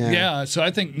second level. Yeah, so I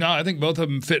think both of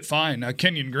them fit fine. Now,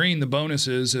 Kenyon Green, the bonus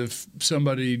is if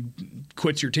somebody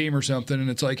quits your team or something and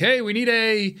it's like, hey, we need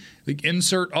a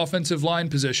insert offensive line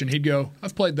position, he'd go,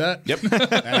 I've played that. Yep.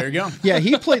 There you go. Yeah,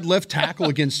 he played left tackle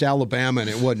against Alabama, and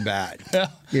it wasn't bad. Yeah.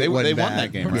 They won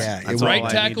that game, right? Yeah, right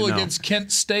tackle against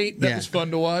Kent State. That was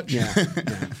fun to watch. Yeah.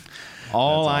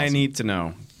 All I need to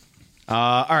know.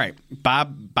 All right.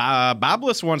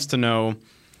 Bobless wants to know,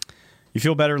 You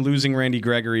feel better losing Randy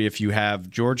Gregory if you have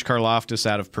George Karlaftis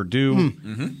out of Purdue,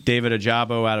 David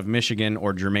Ajabo out of Michigan,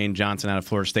 or Jermaine Johnson out of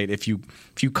Florida State. If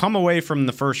you come away from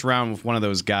the first round with one of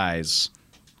those guys,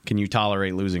 can you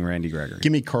tolerate losing Randy Gregory?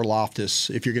 Give me Karlaftis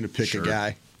if you're going to pick a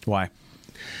guy. Why?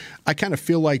 I kind of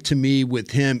feel like, to me,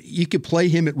 with him, you could play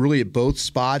him at both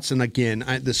spots. And again,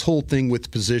 this whole thing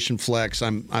with position flex,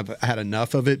 I've had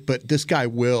enough of it. But this guy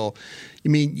will. I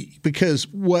mean, because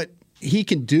what he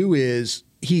can do is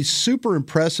he's super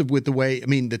impressive with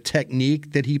the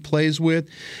technique that he plays with,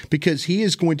 because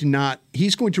he's going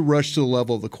to rush to the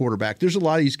level of the quarterback. There's a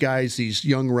lot of these guys, these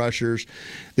young rushers,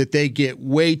 that they get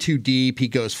way too deep. He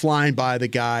goes flying by the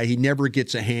guy. He never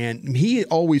gets a hand. He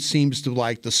always seems to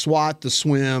like the swat, the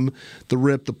swim, the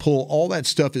rip, the pull. All that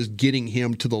stuff is getting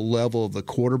him to the level of the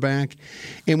quarterback.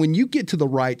 And when you get to the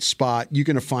right spot, you're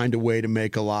going to find a way to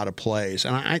make a lot of plays.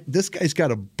 And this guy's got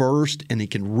a burst, and he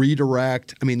can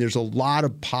redirect. I mean, there's a lot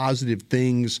of positive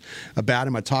things about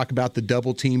him. I talk about the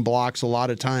double team blocks a lot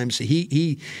of times.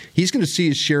 He's going to see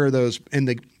his share of those,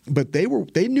 but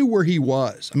they knew where he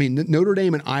was. I mean, Notre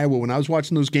Dame and Iowa, when I was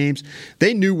watching those games,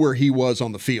 they knew where he was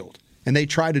on the field. And they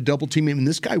tried to double team him, and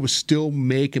this guy was still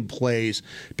making plays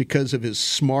because of his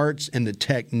smarts and the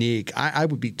technique. I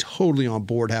would be totally on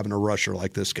board having a rusher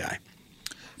like this guy.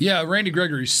 Yeah, Randy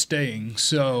Gregory's staying,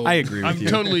 so I agree with you.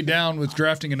 I'm totally down with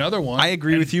drafting another one. I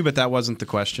agree with you, but that wasn't the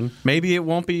question. Maybe it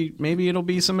won't be. Maybe it'll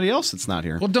be somebody else that's not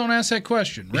here. Well, don't ask that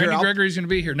question. Randy Gregory's going to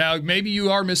be here. Now, maybe you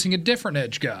are missing a different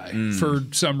edge guy for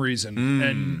some reason,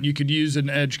 and you could use an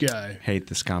edge guy. Hate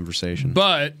this conversation.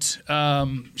 But,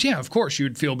 yeah, of course, you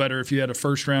would feel better if you had a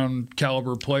first-round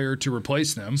caliber player to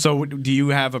replace them. So do you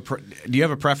have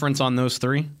a preference on those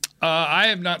three? I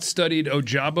have not studied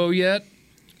Ojabo yet.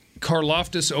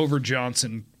 Karlaftis over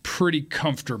Johnson pretty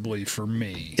comfortably for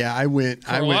me. Yeah,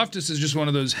 Karlaftis is just one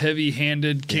of those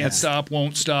heavy-handed, can't stop,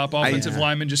 won't stop. Offensive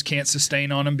linemen just can't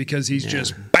sustain on him because he's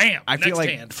just bam. I feel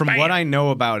like from what I know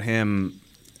about him,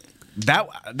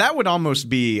 that would almost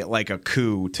be like a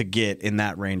coup to get in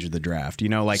that range of the draft. You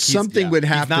know, like something would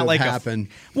have to happen.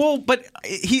 But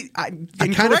I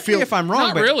kind of feel if I'm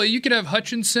wrong. Not really. You could have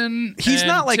Hutchinson. He's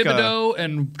not like Thibodeau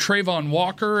and Trayvon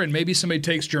Walker, and maybe somebody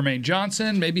takes Jermaine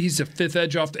Johnson. Maybe he's the fifth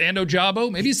edge off and Ojabo.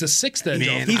 Maybe he's the sixth edge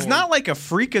off. He's not like a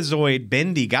freakazoid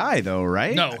bendy guy, though,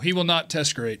 right? No, he will not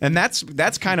test great. And that's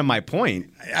kind of my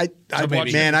point. I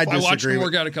disagree. I watched him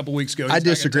work out a a weeks ago. I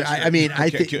disagree. I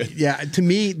think, to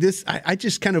me, I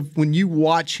just kind of, when you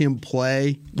watch him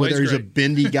play, whether he's a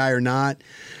bendy guy or not,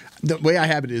 the way I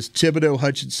have it is Thibodeau,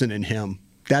 Hutchinson, and him.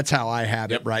 That's how I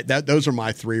have it, right? Those are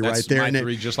my three right there. My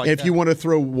three, just like if that. you want to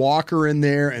throw Walker in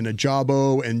there and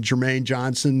Ajabo and Jermaine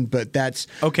Johnson, but that's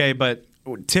okay. But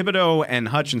Thibodeau and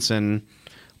Hutchinson,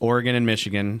 Oregon and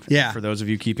Michigan. Yeah. For those of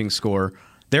you keeping score.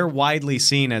 They're widely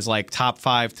seen as like top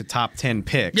 5 to top 10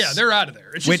 picks. Yeah, they're out of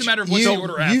there. It's just a matter of what's the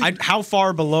order after. How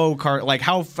far below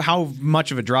how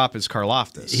much of a drop is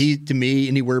Karlaftis? He, to me,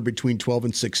 anywhere between 12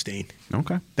 and 16.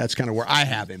 Okay. That's kind of where I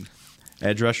have him.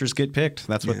 Edge rushers get picked.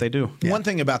 That's what they do. Yeah. One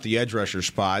thing about the edge rusher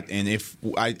spot, and if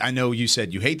I know you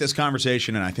said you hate this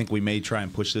conversation, and I think we may try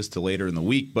and push this to later in the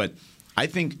week, but I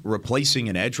think replacing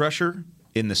an edge rusher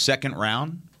in the second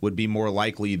round would be more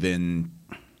likely than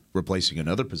replacing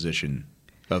another position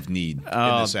of need in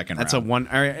the second round. That's a one.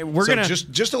 All right, we're so gonna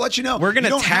just to let you know, we're gonna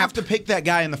you don't have to pick that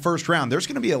guy in the first round. There's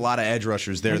going to be a lot of edge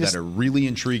rushers there that are really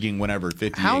intriguing whenever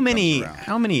 58 How many comes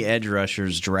around. edge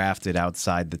rushers drafted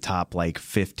outside the top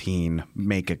 15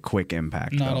 make a quick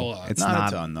impact? Not though? a lot. It's Not a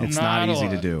not. ton, though. It's Not not a easy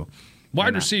lot. to do.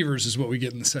 Wide receivers is what we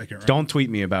get in the second round. Don't tweet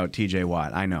me about TJ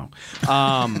Watt. I know.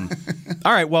 All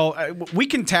right. Well, we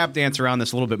can tap dance around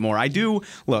this a little bit more. I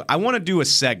want to do a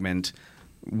segment.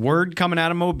 Word coming out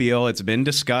of Mobile. It's been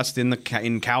discussed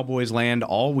in Cowboys land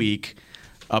all week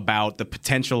about the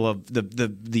potential of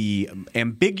the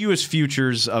ambiguous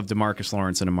futures of DeMarcus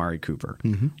Lawrence and Amari Cooper.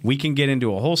 Mm-hmm. We can get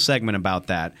into a whole segment about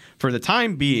that. For the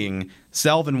time being,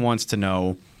 Selvin wants to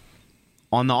know,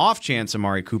 on the off chance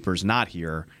Amari Cooper's not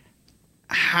here,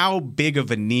 how big of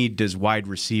a need does wide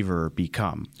receiver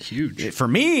become? Huge. For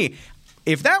me,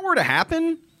 if that were to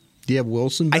happen, do you have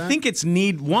Wilson back? I think it's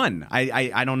need one.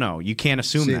 I don't know. You can't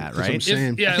assume that, right?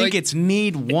 I think it's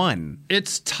need one.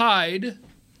 It's tied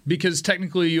because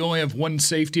technically you only have one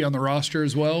safety on the roster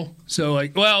as well. So I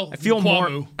feel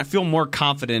more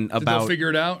confident about. They'll figure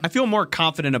it out. I feel more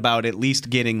confident about at least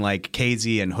getting like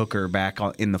KZ and Hooker back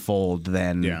in the fold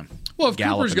than. Yeah. Well, if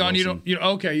Gallup Cooper's gone, Wilson.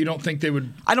 you don't think they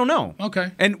would? I don't know.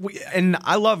 Okay. And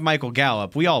I love Michael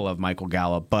Gallup. We all love Michael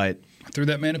Gallup, but I threw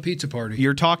that man a pizza party.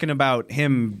 You're talking about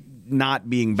him not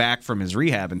being back from his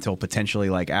rehab until potentially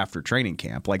like after training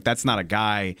camp. Like that's not a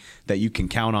guy that you can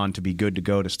count on to be good to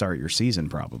go to start your season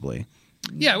probably.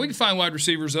 Yeah, we can find wide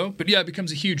receivers, though. But, yeah, it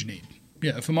becomes a huge need.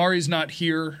 Yeah, if Amari's not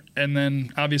here, and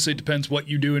then obviously it depends what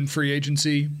you do in free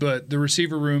agency, but the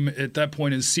receiver room at that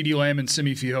point is CeeDee Lamb and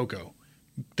Simi Fehoko.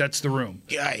 That's the room.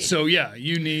 So, yeah,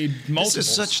 you need multiples. This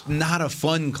is such not a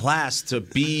fun class to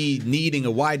be needing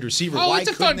a wide receiver. Oh, Why it's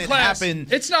a couldn't fun it class. happen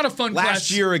It's not a fun class.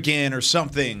 last year again or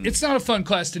something? It's not a fun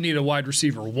class to need a wide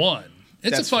receiver one.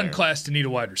 It's That's a fun fair. class to need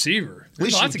a wide receiver. At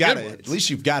least Lots you've of got good a, ones. at least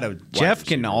you've got a. Jeff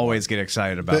can always get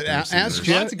excited about But the ask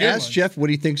receivers. Jeff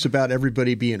what he thinks about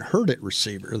everybody being hurt at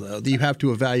receiver, though. You have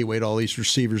to evaluate all these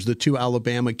receivers. The 2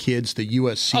 Alabama kids, the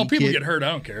USC Oh, people kid. get hurt. I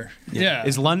don't care. Yeah.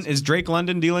 Is Drake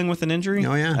London dealing with an injury?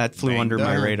 Oh, yeah. That flew under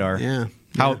my radar. Yeah.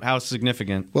 How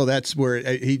significant? Well, that's where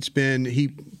he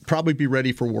probably be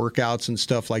ready for workouts and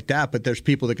stuff like that. But there's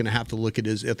people that are going to have to look at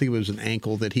his. I think it was an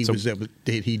ankle that he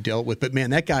he dealt with. But man,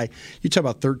 that guy, you talk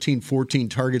about 13, 14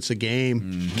 targets a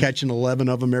game, catching 11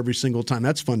 of them every single time.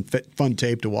 That's fun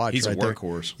tape to watch. He's right a there.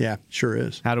 workhorse. Yeah, sure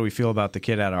is. How do we feel about the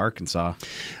kid out of Arkansas?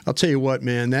 I'll tell you what,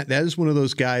 man. That is one of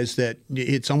those guys that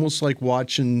it's almost like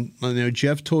watching.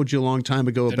 Jeff told you a long time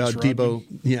ago Dennis about Debo.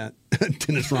 Yeah.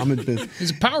 Dennis Rodman.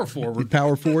 He's a power forward.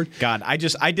 Power forward. God, I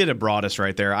did a broadest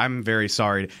right there. I'm very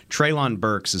sorry. Traylon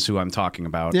Burks is who I'm talking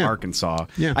about. Yeah. Arkansas.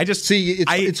 Yeah. I just see.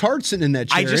 It's hard sitting in that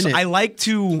chair.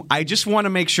 I just want to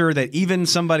make sure that even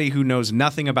somebody who knows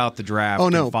nothing about the draft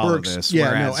can follow Burks, this. Yeah,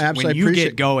 Whereas absolutely. when you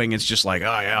get going, it's just like,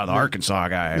 oh yeah, the Arkansas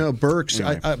guy. No, Burks.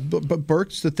 Anyway. But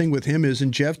Burks, the thing with him is,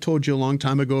 and Jeff told you a long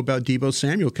time ago about Deebo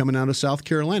Samuel coming out of South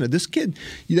Carolina. This kid,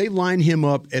 they line him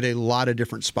up at a lot of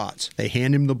different spots. They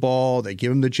hand him the ball. They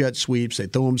give him the jet sweeps. They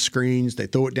throw him screens. They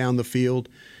throw it down the field.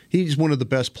 He's one of the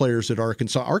best players at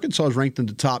Arkansas. Arkansas was ranked in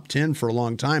the top 10 for a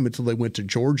long time until they went to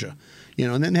Georgia,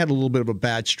 and then had a little bit of a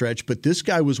bad stretch. But this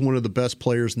guy was one of the best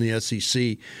players in the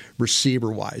SEC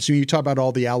receiver-wise. You talk about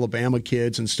all the Alabama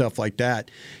kids and stuff like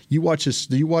that. You watch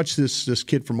this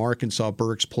kid from Arkansas,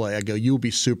 Burks, play. I go, you'll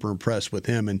be super impressed with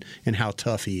him and how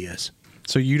tough he is.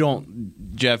 So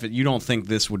Jeff, you don't think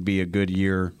this would be a good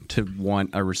year to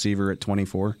want a receiver at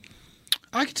 24?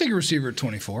 I could take a receiver at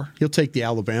 24. He'll take the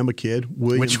Alabama kid,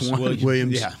 Williams. Which one?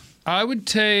 Williams. Yeah. I would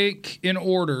take, in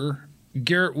order,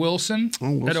 Garrett Wilson,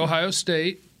 at Ohio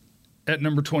State at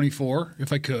number 24,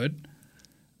 if I could.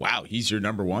 Wow, he's your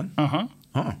number one? Uh-huh.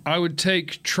 I would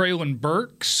take Traylon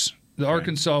Burks, the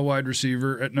Arkansas wide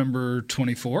receiver, at number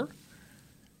 24.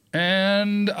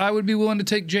 And I would be willing to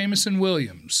take Jamison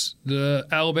Williams, the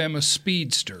Alabama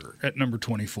speedster, at number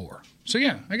 24. So,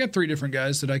 yeah, I got 3 different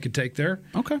guys that I could take there.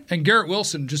 Okay. And Garrett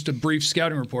Wilson, just a brief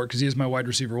scouting report because he is my wide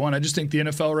receiver one. I just think the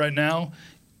NFL right now,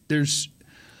 there's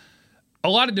a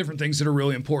lot of different things that are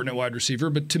really important at wide receiver.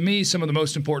 But to me, some of the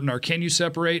most important are can you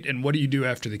separate and what do you do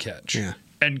after the catch? Yeah.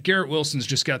 And Garrett Wilson's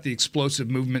just got the explosive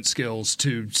movement skills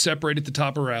to separate at the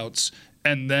top of routes,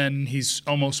 and then he's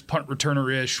almost punt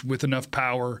returner-ish with enough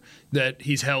power that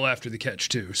he's hell after the catch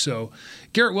too. So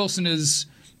Garrett Wilson is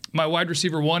my wide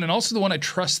receiver one and also the one I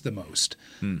trust the most.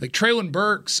 Like Traylon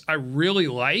Burks, I really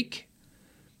like.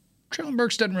 Traylon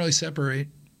Burks doesn't really separate.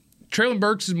 Traylon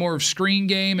Burks is more of screen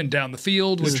game and down the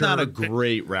field. He's not a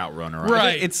great route runner.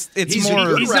 Right. It's He's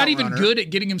more. not even good at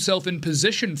getting himself in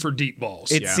position for deep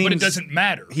balls. But it doesn't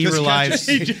matter. He relies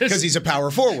because he's a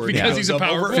power forward. Because he's a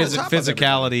power forward.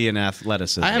 Physicality and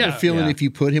athleticism. I have a feeling if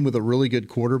you put him with a really good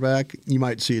quarterback, you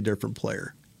might see a different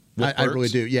player. I really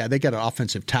do. Yeah, they got an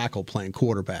offensive tackle playing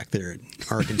quarterback there at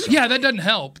Arkansas. Yeah, that doesn't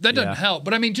help. Help.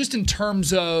 But I mean, just in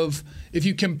terms of if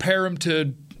you compare him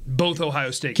to both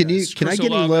Ohio State guys. Can I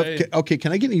get any love? Okay,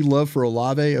 can I get any love for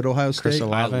Olave at Ohio State?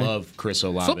 I love Chris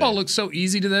Olave. Football looks so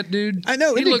easy to that dude. I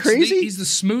know. Isn't it crazy? He's the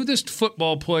smoothest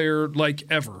football player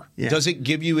ever. Yeah. Does it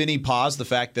give you any pause the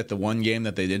fact that the one game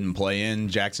that they didn't play in,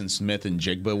 Jackson Smith and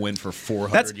Jigba went for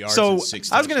 400 yards and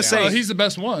 6 I was going to say he's the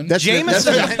best one.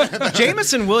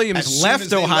 Jamison Williams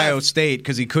left Ohio left. State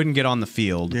because he couldn't get on the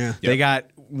field. Yeah. They got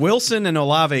Wilson and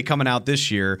Olave coming out this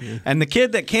year, and the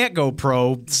kid that can't go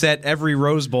pro set every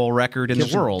Rose Bowl record in the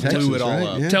world. Texas, Blew it all right?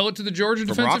 up. Yeah. Tell it to the Georgia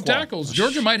defensive tackles.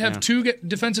 Georgia might have 2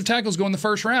 defensive tackles go in the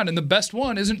first round, and the best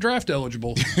one isn't draft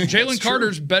eligible. Jalen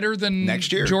Carter's better than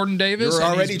Next year. Jordan Davis. You're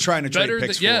and already he's trying to trade better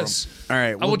picks for yes. All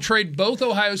right, I will trade both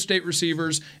Ohio State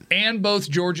receivers and both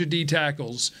Georgia D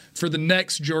tackles for the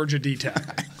next Georgia D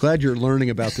tackle. Glad you're learning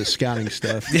about this scouting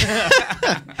stuff.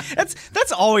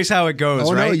 That's always how it goes,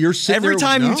 Oh, no, right? you're sitting Every there-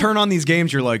 time no. you turn on these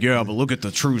games, you're like, yeah, but look at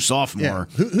the true sophomore.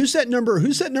 Yeah. Who's that number?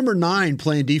 Who's that number 9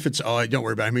 playing defense? Oh, don't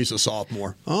worry about him. He's a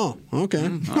sophomore. Oh,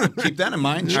 okay. Keep that in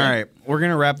mind. All right, we're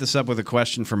going to wrap this up with a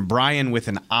question from Brian with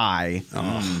an I.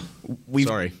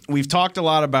 We've talked a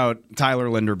lot about Tyler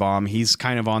Linderbaum. He's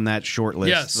kind of on that short list,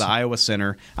 Yes. the Iowa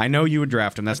center. I know you would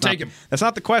draft him. That's take him. That's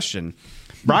not the question.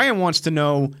 Brian wants to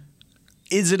know,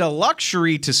 is it a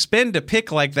luxury to spend a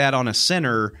pick like that on a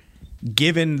center,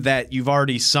 given that you've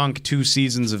already sunk 2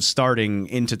 seasons of starting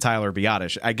into Tyler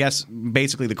Biadasz? I guess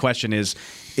basically the question is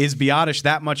Biadasz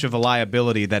that much of a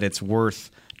liability that it's worth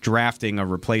drafting a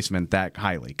replacement that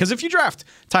highly? Because if you draft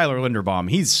Tyler Linderbaum,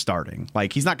 he's starting.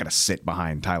 Like, he's not going to sit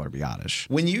behind Tyler Biadasz.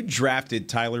 When you drafted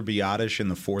Tyler Biadasz in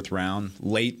the 4th round,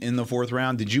 late in the 4th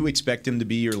round, did you expect him to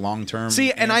be your long-term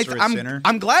center?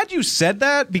 I'm glad you said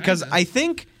that, because I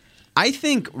think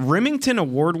Remington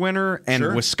Award winner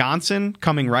and Wisconsin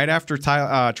coming right after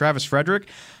Travis Frederick,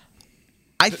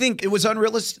 I think it was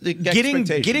unrealistic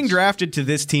getting drafted to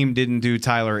this team didn't do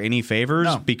Tyler any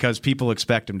favors because people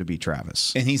expect him to be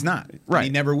Travis. And he's not. Right. And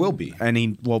he never will be. And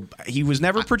he was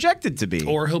never projected to be.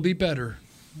 Or he'll be better.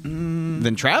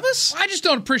 Than Travis? I just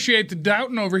don't appreciate the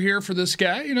doubting over here for this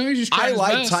guy. You know, he's just trying his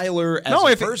best. Tyler as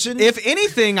a person. If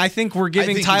anything, I think we're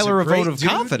giving Tyler a vote of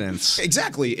confidence.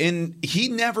 Exactly. And he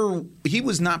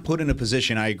was not put in a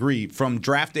position, I agree, from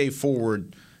draft day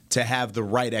forward to have the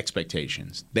right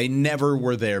expectations. They never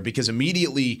were there because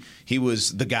immediately he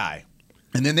was the guy.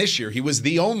 And then this year, he was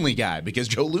the only guy because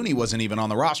Joe Looney wasn't even on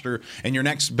the roster, and your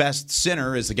next best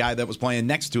center is the guy that was playing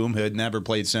next to him who had never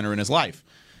played center in his life.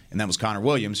 And that was Connor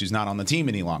Williams, who's not on the team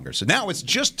any longer. So now it's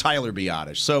just Tyler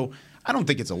Biadasz. So I don't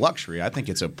think it's a luxury. I think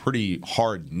it's a pretty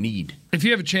hard need. If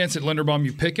you have a chance at Linderbaum,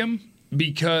 you pick him,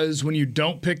 because when you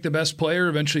don't pick the best player,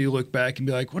 eventually you look back and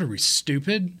be like, what, are we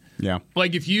stupid? Yeah.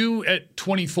 Like if you at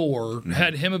 24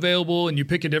 had him available and you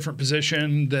pick a different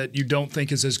position that you don't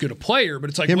think is as good a player, but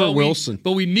it's like, him or Wilson.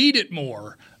 but we need it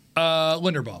more.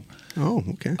 Linderbaum. Oh,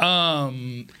 okay.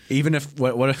 Even if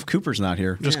what if Cooper's not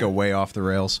here? Just go way off the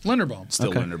rails. Linderbaum.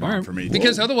 Still Linderbaum for me.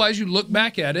 Because otherwise you look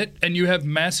back at it and you have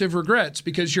massive regrets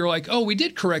because you're like, oh, we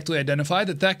did correctly identify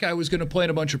that guy was going to play in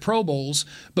a bunch of Pro Bowls,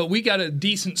 but we got a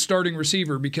decent starting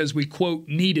receiver because we, quote,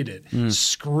 needed it.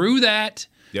 Screw that.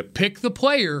 Yep. Pick the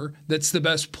player that's the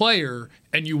best player,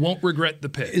 and you won't regret the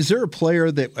pick. Is there a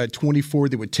player that at 24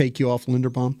 that would take you off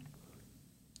Linderbaum?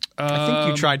 I think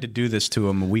you tried to do this to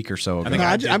him a week or so ago.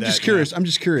 I'm just curious. I'm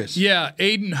just curious. Yeah,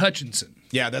 Aiden Hutchinson.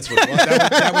 Yeah, that's what it was.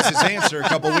 That was his answer a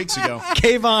couple weeks ago.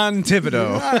 Kayvon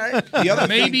Thibodeau.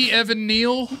 Maybe Evan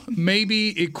Neal.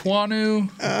 Maybe Iquanu.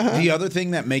 The other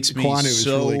thing that makes me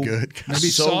really good. Maybe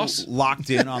so Sauce? locked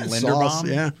in on Linderbaum. Sauce,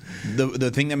 yeah.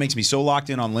 The thing that makes me so locked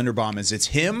in on Linderbaum is it's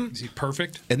him. Is he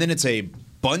perfect? And then it's a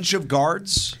bunch of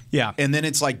guards. Yeah. And then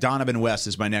it's like Donovan West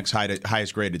is my next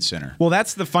highest graded center. Well,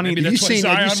 that's the funny. Maybe Have you that's what seen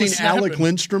Zion was Alec snapping.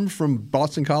 Lindstrom from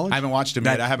Boston College? I haven't watched him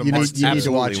yet. I haven't you watched need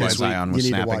to watch why him. Zion was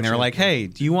You need to snapping. watch They were him. like, "Hey,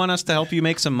 do you want us to help you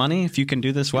make some money if you can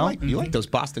do this well?" You like those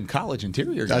Boston College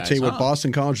interior guys. I'll tell you what,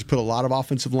 Boston College has put a lot of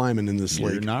offensive linemen in this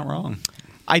You're league. not wrong.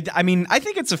 I mean, I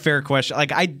think it's a fair question.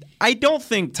 Like, I don't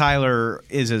think Tyler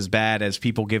is as bad as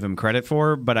people give him credit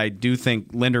for, but I do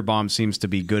think Linderbaum seems to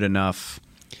be good enough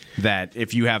that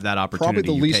if you have that opportunity,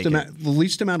 Probably the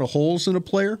least amount of holes in a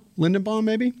player, Linderbaum,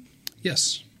 maybe?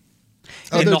 Yes.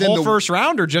 in the whole first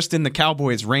round, or just in the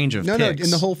Cowboys' range of No, picks?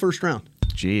 in the whole first round.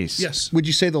 Jeez. Yes. Would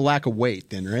you say the lack of weight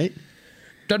then, right?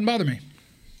 Doesn't bother me.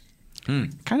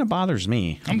 Kind of bothers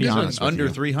me. I'm to be good with honest it. with Under you.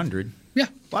 300. Yeah.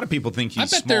 A lot of people think I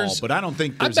he's bet small, there's- but I don't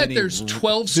think I there's bet any. there's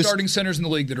 12 starting centers in the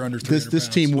league that are under 300 This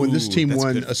pounds. team won. Ooh, This team that's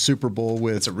won good. a Super Bowl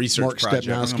with That's a research Mark project.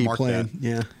 I'm gonna Stepnowski mark playing. that.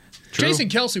 Yeah. Jason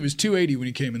Kelsey was 280 when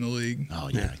he came in the league. Oh,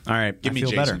 yeah. All right. Give I me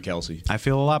feel Jason better. Kelsey. I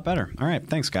feel a lot better. All right.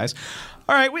 Thanks, guys.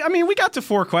 All right. We got to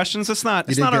 4 questions. It's not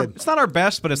did good. it's not our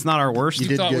best, but it's not our worst. You I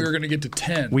did thought good. we were going to get to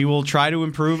 10. We will try to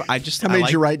improve. How many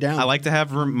did you write down? I like to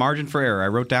have margin for error. I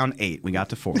wrote down 8. We got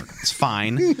to 4. It's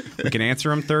fine. We can answer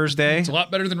them Thursday. It's a lot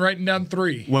better than writing down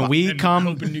 3. When we and come-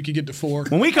 hoping you could get to 4.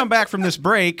 When we come back from this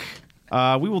break,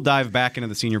 we will dive back into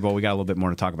the Senior Bowl. We got a little bit more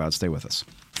to talk about. Stay with us.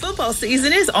 Football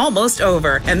season is almost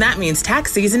over, and that means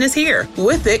tax season is here.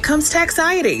 With it comes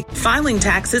Taxiety. Filing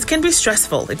taxes can be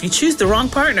stressful if you choose the wrong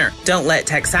partner. Don't let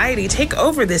Taxiety take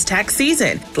over this tax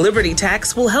season. Liberty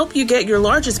Tax will help you get your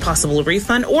largest possible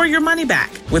refund or your money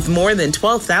back. With more than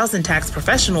 12,000 tax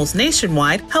professionals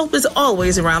nationwide, help is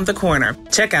always around the corner.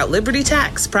 Check out Liberty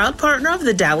Tax, proud partner of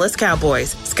the Dallas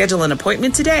Cowboys. Schedule an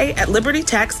appointment today at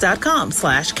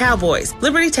libertytax.com/cowboys.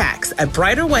 Liberty Tax, a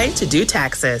brighter way to do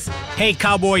taxes. Hey,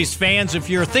 Cowboys fans, if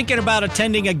you're thinking about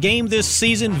attending a game this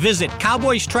season, visit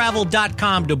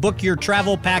cowboystravel.com to book your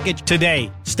travel package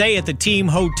today. Stay at the team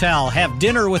hotel, have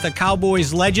dinner with a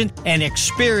Cowboys legend, and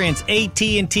experience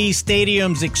AT&T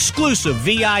Stadium's exclusive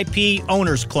VIP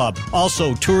Owners Club.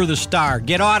 Also, tour the Star,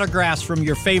 get autographs from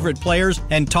your favorite players,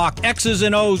 and talk X's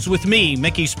and O's with me,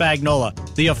 Mickey Spagnola.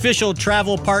 The official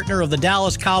travel partner of the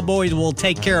Dallas Cowboys will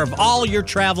take care of all your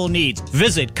travel needs.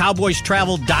 Visit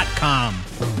cowboystravel.com.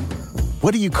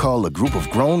 What do you call a group of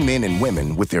grown men and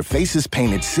women with their faces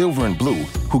painted silver and blue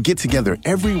who get together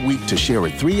every week to share a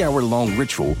 3-hour-long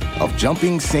ritual of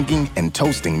jumping, sinking, and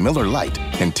toasting Miller Lite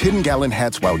in 10-gallon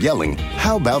hats while yelling,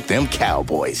 "How about them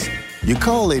Cowboys?" You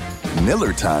call it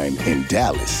Miller Time in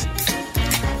Dallas.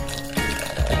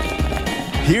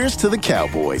 Here's to the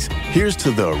Cowboys. Here's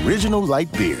to the original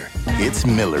light beer. It's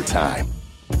Miller Time.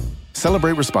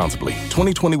 Celebrate responsibly.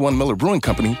 2021 Miller Brewing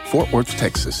Company, Fort Worth,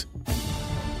 Texas.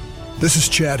 This is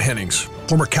Chad Hennings,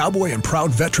 former cowboy and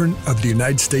proud veteran of the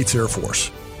United States Air Force.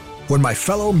 When my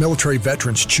fellow military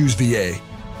veterans choose VA,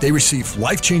 they receive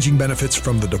life-changing benefits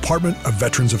from the Department of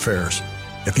Veterans Affairs.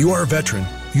 If you are a veteran,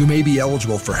 you may be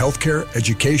eligible for healthcare,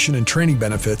 education, and training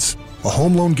benefits, a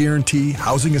home loan guarantee,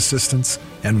 housing assistance,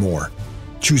 and more.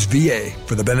 Choose VA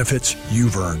for the benefits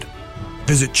you've earned.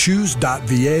 Visit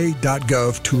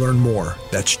choose.va.gov to learn more.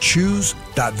 That's choose.va.gov.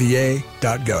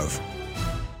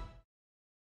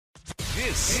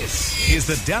 This is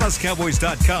the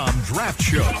DallasCowboys.com Draft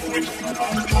Show.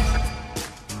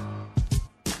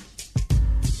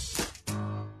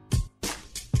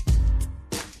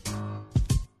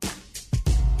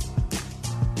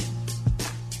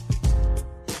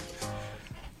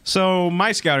 So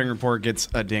my scouting report gets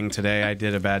a ding today. I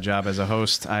did a bad job as a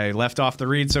host. I left off the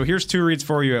read. So here's 2 reads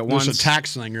for you at once. There's a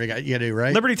tax thing you got to do,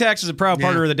 right? Liberty Tax is a proud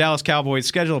partner of the Dallas Cowboys.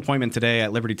 Schedule an appointment today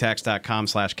at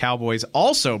libertytax.com/Cowboys.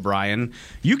 Also, Brian,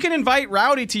 you can invite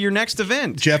Rowdy to your next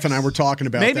event. Jeff and I were talking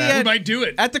about that. We might do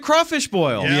it. At the Crawfish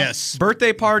Boil. Yeah. Yes.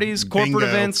 Birthday parties, corporate Bingo.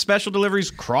 events, special deliveries,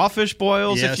 crawfish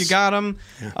boils if you got them.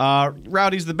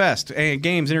 Rowdy's the best.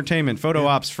 Games, entertainment, photo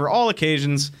ops for all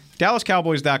occasions.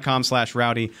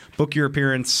 DallasCowboys.com/Rowdy. Book your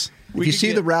appearance. If you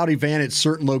see the Rowdy van at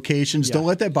certain locations, don't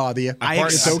let that bother you. I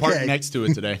parked next to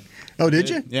it today. Oh, did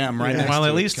you? Yeah, I'm right next to it. Well,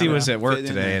 at least he was at work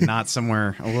today and not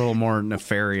somewhere a little more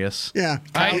nefarious. Yeah.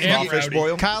 I am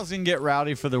Rowdy. Kyle's going to get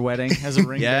Rowdy for their wedding as a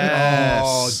ring. Yes.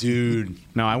 Oh, dude.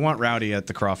 No, I want Rowdy at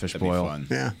the Crawfish Boil. Fun.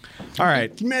 Yeah. All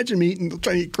right. Can you imagine me trying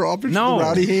to eat crawfish No. with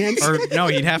Rowdy hands? Or no,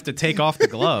 you'd have to take off the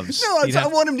gloves. No, You'd I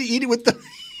have- want him to eat it with the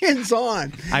hands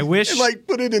on. I wish- And, like,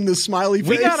 put it in the smiley face.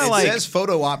 We gotta, It like- says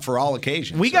photo op for all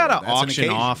occasions. We so gotta that's an auction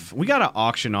occasion. off. We gotta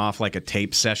auction off like a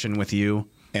tape session with you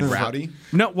And Rowdy?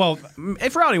 No, well,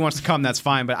 if Rowdy wants to come, that's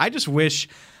fine. But I just wish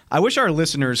our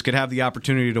listeners could have the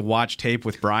opportunity to watch tape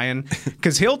with Brian,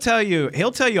 because he'll tell you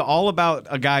all about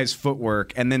a guy's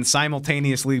footwork, and then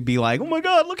simultaneously be like, "Oh my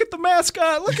God, look at the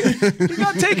mascot! Look at he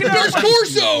got taken out." There's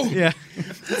Corso. Yeah,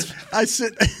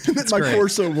 My great.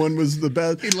 Corso one was the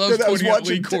best. He loves I was pointing out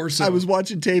watching Lee Corso. I was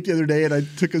watching tape the other day, and I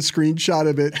took a screenshot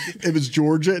of it. It was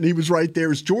Georgia, and he was right there. It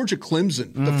was Georgia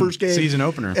Clemson, the first game, season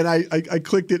opener. And I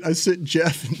clicked it. I sent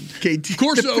Jeff and KT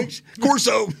Corso.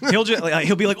 Corso.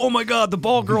 he'll be like, "Oh my God, the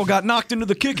ball girl got knocked into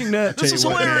the kicking net. This is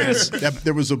hilarious."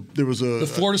 There was a The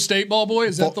Florida State ball boy,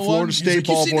 is that the one? Florida He's State like,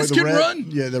 "You ball seen boy, this the kid red, run?"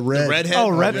 yeah, the red, Redhead. Oh,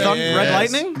 Red Lightning? Red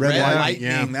Lightning, Lightning.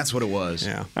 yeah. That's what it was.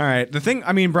 Yeah. All right. The thing,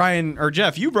 I mean, Brian or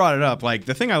Jeff, you brought it up. Like,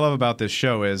 the thing I love about this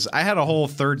show is I had a whole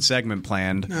third segment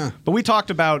planned, but we talked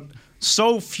about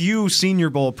so few Senior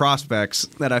Bowl prospects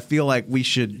that I feel like we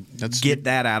should get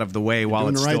that out of the way while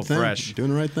doing it's the right still thing. fresh. Doing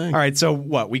the right thing. All right. So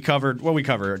what we covered?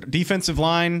 Defensive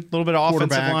line, a little bit of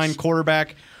offensive Quarterbacks. line,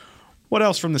 quarterback. What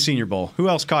else from the Senior Bowl? Who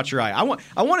else caught your eye?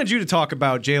 I wanted you to talk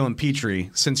about Jalen Petrie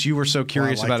since you were so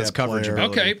curious like about his that coverage player.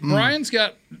 ability. Okay, Brian's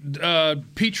got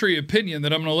Petrie opinion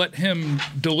that I'm going to let him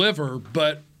deliver,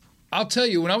 but I'll tell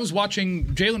you, when I was watching,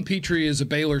 Jalen Petrie is a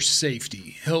Baylor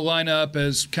safety. He'll line up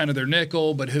as kind of their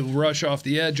nickel, but he'll rush off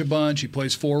the edge a bunch. He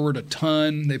plays forward a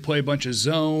ton. They play a bunch of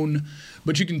zone.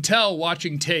 But you can tell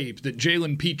watching tape that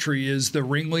Jalen Petrie is the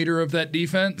ringleader of that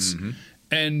defense,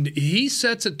 and he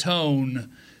sets a tone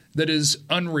that is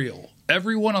unreal.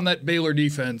 Everyone on that Baylor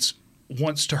defense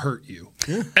wants to hurt you.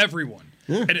 Yeah. Everyone.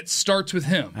 Yeah. And it starts with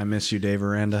him. I miss you, Dave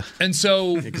Aranda. And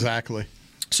so Exactly.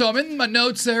 So I'm in my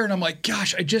notes there, and I'm like,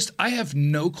 gosh, I have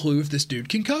no clue if this dude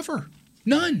can cover.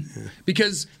 None.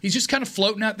 Because he's just kind of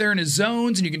floating out there in his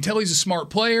zones, and you can tell he's a smart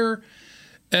player.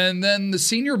 And then the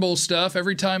Senior Bowl stuff,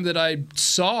 every time that I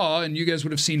saw, and you guys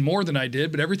would have seen more than I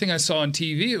did, but everything I saw on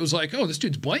TV, it was like, oh, this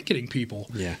dude's blanketing people.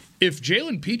 Yeah. If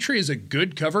Jalen Petrie is a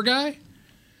good cover guy,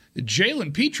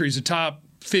 Jalen Petrie is a top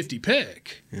 50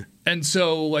 pick. Yeah. And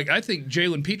so, like, I think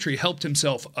Jalen Petrie helped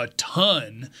himself a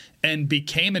ton and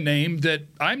became a name that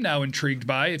I'm now intrigued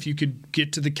by if you could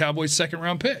get to the Cowboys'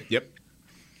 second-round pick. Yep.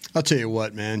 I'll tell you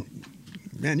what, man.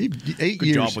 Man, you 8 Good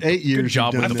years. job with 8 the- years. good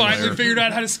job you've with done the I this. finally figured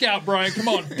out how to scout, Brian. Come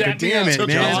on. Damn it, man.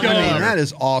 Let's go. I mean, that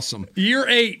is awesome. Year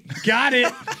 8. Got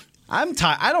it. I'm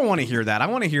tired. I don't want to hear that. I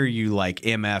want to hear you like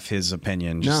MF his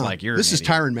opinion, just No, like you're. this an is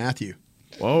idiot. Tyrann Mathieu.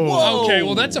 Whoa. Okay,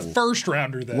 well that's a first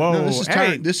rounder then. Whoa. No, this is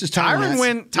Tyron. This is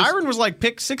Tyron. Tyron was like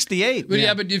pick 68. But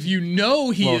yeah, but if you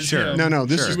know he is sure. him, No,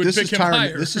 this you is would this pick is him Tyron.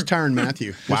 higher. This is Tyron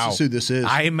Matthew. Wow. This is who this is.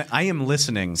 I am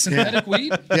listening. Synthetic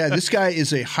weed? Yeah, this guy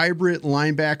is a hybrid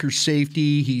linebacker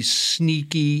safety. He's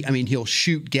sneaky. I mean, he'll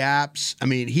shoot gaps. I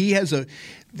mean, he has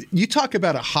you talk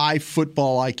about a high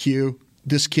football IQ.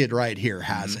 This kid right here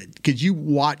has it. Because you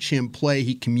watch him play,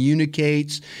 he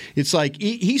communicates. It's like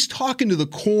he's talking to the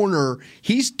corner.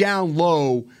 He's down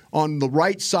low on the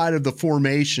right side of the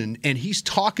formation, and he's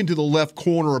talking to the left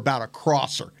corner about a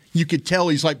crosser. You could tell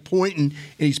he's like pointing, and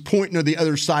he's pointing to the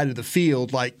other side of the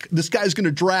field. Like, this guy's going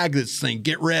to drag this thing.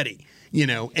 Get ready.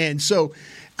 And so,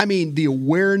 I mean, the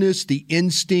awareness, the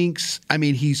instincts. I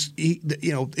mean,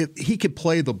 if he could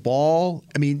play the ball.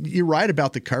 I mean, you're right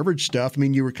about the coverage stuff. I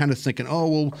mean, you were kind of thinking,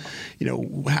 oh,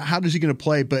 well, how is he going to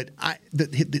play? But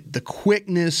the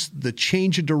quickness, the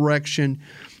change of direction.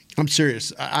 I'm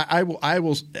serious. I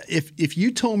will. If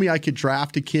you told me I could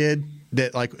draft a kid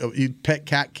that like you pet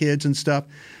cat kids and stuff,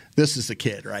 this is the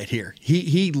kid right here.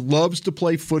 He loves to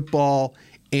play football,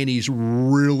 and he's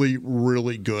really,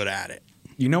 really good at it.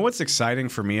 You know what's exciting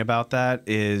for me about that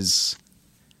is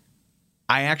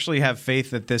I actually have faith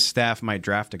that this staff might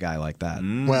draft a guy like that.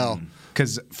 Well,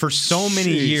 because for so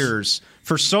many years,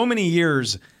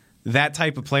 that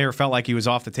type of player felt like he was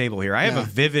off the table here. I have a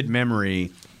vivid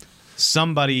memory.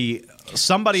 Somebody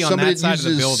on that side of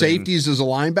the building. Safeties as a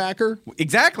linebacker.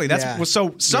 Exactly.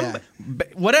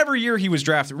 Whatever year he was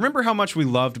drafted. Remember how much we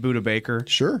loved Budda Baker?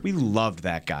 Sure, we loved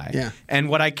that guy. Yeah. And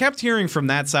what I kept hearing from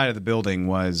that side of the building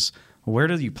was, where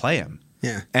do you play him?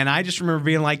 Yeah. And I just remember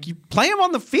being like, you play him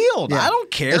on the field. Yeah. I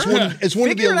don't care. It's one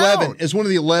of the 11. It's one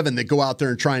of the 11 that go out there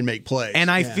and try and make plays.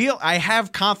 And I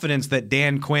have confidence that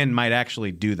Dan Quinn might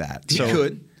actually do that. He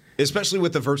could, especially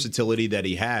with the versatility that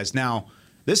he has. Now,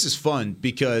 this is fun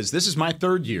because this is my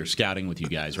third year scouting with you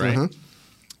guys, right? Uh-huh.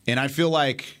 And I feel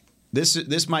like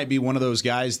this might be one of those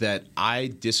guys that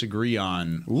I disagree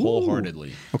on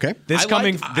wholeheartly. Okay. This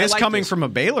coming from a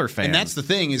Baylor fan. And that's the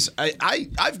thing is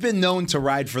I've been known to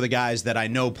ride for the guys that I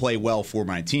know play well for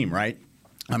my team, right?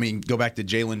 I mean, go back to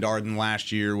Jalen Darden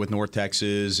last year with North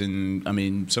Texas, and I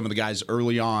mean some of the guys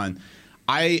early on.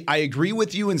 I agree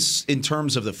with you in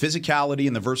terms of the physicality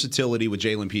and the versatility with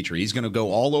Jalen Petrie. He's going to go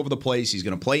all over the place. He's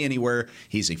going to play anywhere.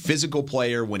 He's a physical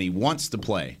player when he wants to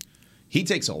play. He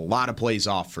takes a lot of plays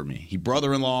off for me. He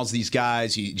brother-in-laws these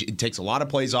guys. He takes a lot of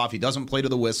plays off. He doesn't play to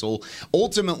the whistle.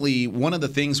 Ultimately, one of the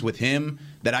things with him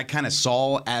that I kind of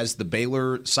saw as the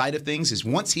Baylor side of things is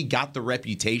once he got the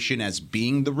reputation as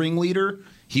being the ringleader,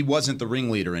 he wasn't the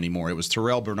ringleader anymore. It was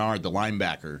Terrell Bernard, the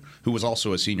linebacker, who was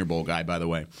also a Senior Bowl guy, by the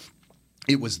way.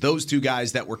 It was those two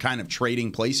guys that were kind of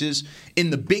trading places.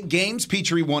 In the big games,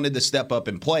 Petrie wanted to step up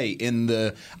and play. In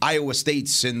the Iowa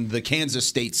States and the Kansas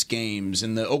States games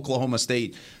and the Oklahoma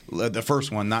State, the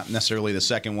first one, not necessarily the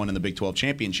second one in the Big 12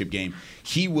 championship game,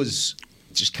 he was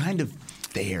just kind of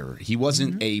there. He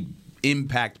wasn't a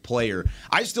impact player.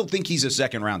 I still think he's a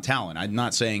second-round talent. I'm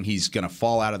not saying he's going to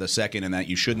fall out of the second and that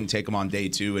you shouldn't take him on day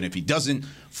two. And if he doesn't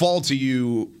fall to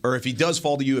you, or if he does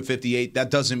fall to you at 58,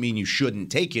 that doesn't mean you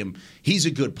shouldn't take him. He's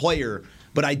a good player,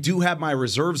 but I do have my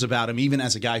reserves about him, even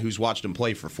as a guy who's watched him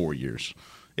play for 4 years,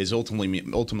 is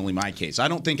ultimately my case. I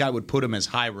don't think I would put him as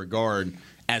high regard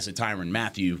as a Tyrann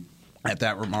Mathieu at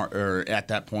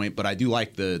that point, but I do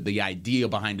like the idea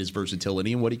behind his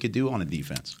versatility and what he could do on a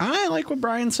defense. I like what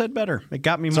Brian said better. It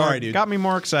got me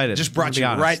more excited. Just brought you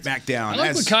right back down. I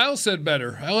like what Kyle said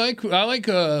better. I like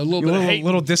a little bit of hate.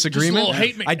 Little disagreement. Just a little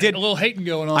hate. I did a little hating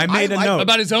going on. I made a note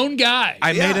about his own guy.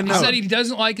 I made a note. He said he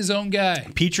doesn't like his own guy.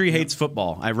 Petrie hates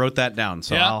football. I wrote that down,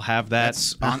 so I'll have that.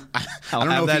 I don't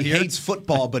know if he hates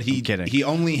football, but he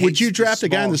only hates. Would you draft a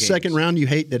guy in the games. second round you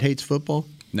hate that hates football?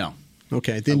 No.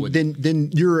 Okay,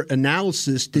 then your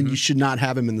analysis, then you should not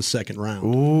have him in the second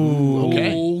round. Ooh,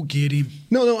 okay. Oh, get him.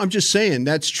 No, I'm just saying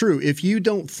that's true. If you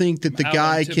don't think that the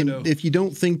guy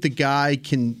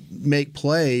can make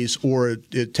plays, or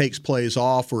it takes plays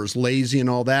off, or is lazy and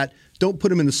all that, don't put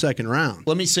him in the second round.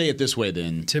 Let me say it this way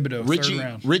then. Thibodeau, third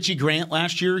round. Richie Grant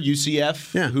last year,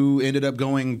 UCF, who ended up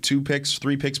going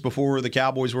 3 picks before the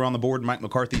Cowboys were on the board. Mike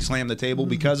McCarthy slammed the table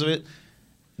because of it.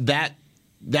 That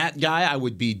guy I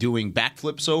would be doing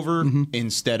backflips over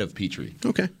instead of Petrie.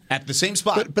 Okay. At the same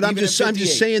spot. But I'm just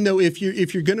saying though, if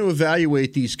you're going to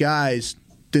evaluate these guys,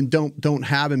 then don't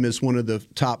have him as one of the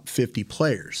top 50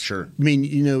 players. Sure. I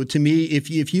mean, to me,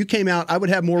 if you came out, I would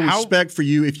have more respect for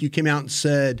you if you came out and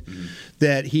said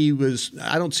that he was.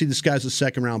 I don't see this guy as a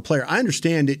second round player. I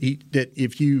understand that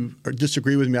if you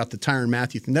disagree with me about the Tyrann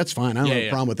Mathieu thing, that's fine. I don't have a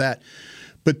problem with that.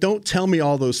 But don't tell me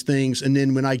all those things, and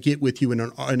then when I get with you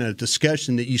in a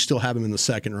discussion, that you still have him in the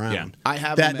second round. Yeah, I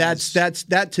have that. him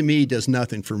That to me does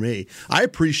nothing for me. I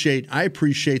appreciate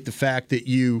the fact that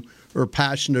you are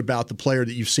passionate about the player,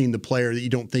 that you've seen the player, that you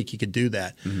don't think he could do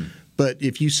that. Mm-hmm. But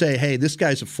if you say, hey, this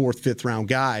guy's a 4th, 5th round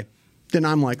guy, then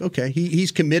I'm like, okay,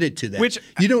 he's committed to that. Which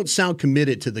you don't sound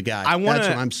committed to the guy. That's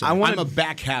what I'm saying. I'm a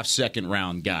back half second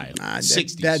round guy.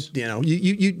 60s.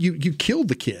 You killed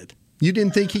the kid. You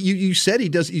didn't think you said he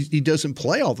doesn't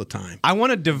play all the time. I want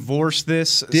to divorce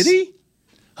this. Did he?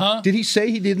 Huh? Did he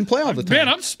say he didn't play all the time? Man,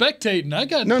 I'm spectating. I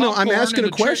got no. I'm asking a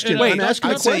question. Wait, I'm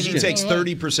asking a question. He takes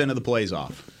 30% of the plays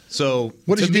off. So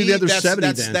what does he do the other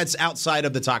 70 then? That's outside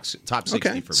of the top 60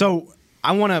 okay. for me. So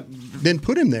I want to then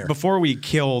put him there before we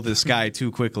kill this guy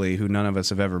too quickly, who none of us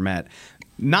have ever met.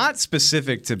 Not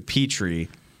specific to Petrie,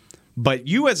 but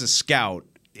you as a scout.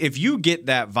 If you get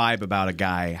that vibe about a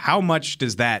guy, how much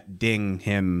does that ding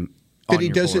him on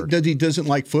your board? That he doesn't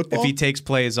like football? If he takes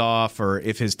plays off or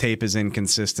if his tape is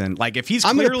inconsistent. Like if he's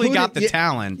clearly got the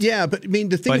talent. Yeah, but I mean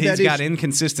the thing but he's got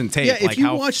inconsistent tape. Yeah, if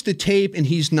you watch the tape and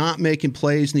he's not making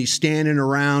plays and he's standing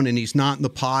around and he's not in the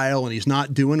pile and he's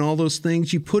not doing all those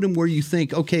things, you put him where you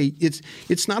think, okay,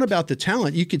 it's not about the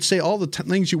talent. You could say all the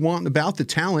things you want about the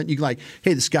talent. You like,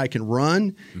 hey, this guy can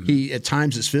run. Mm-hmm. He at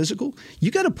times is physical.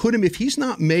 You got to put him if he's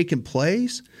not making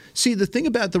plays. See, the thing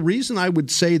about the reason I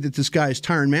would say that this guy is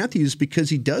Tyrann Mathieu is because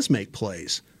he does make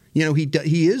plays.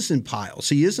 He is in piles.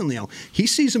 He is in he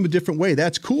sees them a different way.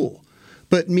 That's cool.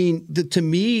 But I mean, to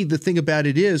me, the thing about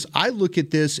it is, I look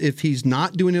at this. If he's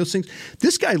not doing those things,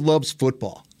 this guy loves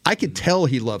football. I could tell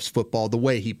he loves football the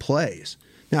way he plays.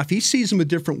 Now, if he sees them a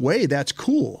different way, that's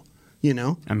cool.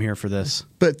 I'm here for this.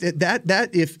 But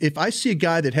if I see a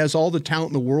guy that has all the talent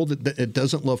in the world that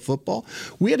doesn't love football,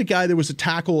 we had a guy that was a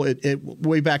tackle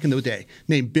way back in the day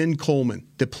named Ben Coleman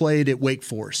that played at Wake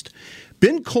Forest.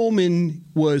 Ben Coleman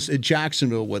was at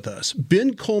Jacksonville with us.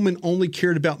 Ben Coleman only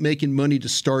cared about making money to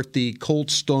start the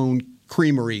Cold Stone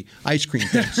Creamery ice cream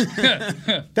things.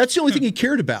 That's the only thing he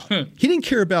cared about. He didn't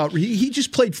care about. He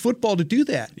just played football to do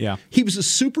that. Yeah. He was a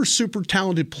super, super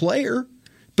talented player.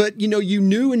 But, you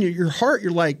knew in your heart, you're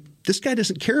like, this guy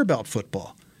doesn't care about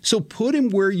football. So put him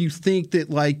where you think that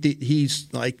he's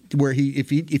where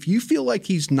if you feel like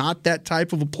he's not that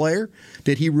type of a player,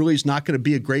 that he really is not going to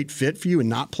be a great fit for you and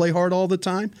not play hard all the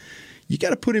time, you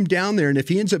got to put him down there. And if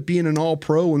he ends up being an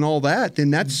all-pro and all that, then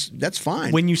that's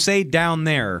fine. When you say down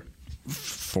there,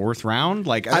 4th round?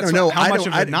 Like I don't know. How much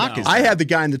of a knock is that? I have the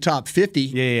guy in the top 50.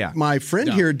 Yeah. My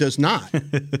friend here does not.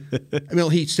 I mean,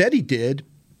 he said he did.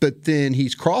 But then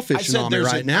he's crawfishing on me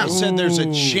right now. I said there's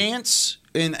a chance,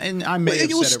 and I may have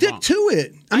you'll said it stick to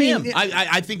it.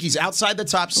 I think he's outside the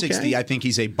top 60. Okay. I think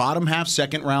he's a bottom half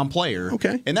second round player.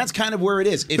 Okay, and that's kind of where it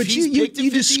is. If but he's picked at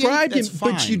 58, described him, that's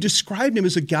fine. but you described him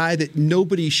as a guy that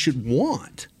nobody should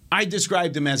want. I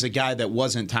described him as a guy that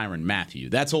wasn't Tyrann Mathieu.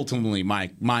 That's ultimately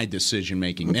my decision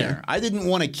making there. I didn't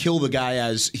want to kill the guy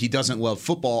as he doesn't love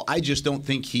football. I just don't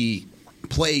think he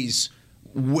plays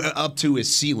up to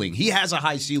his ceiling. He has a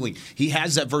high ceiling. He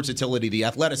has that versatility, the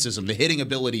athleticism, the hitting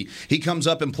ability. He comes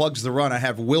up and plugs the run. I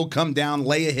have Will come down,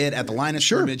 lay a hit at the line of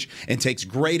scrimmage, and takes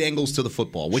great angles to the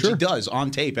football, which he does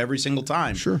on tape every single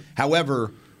time.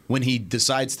 However, when he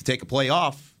decides to take a play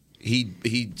off,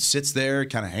 he sits there,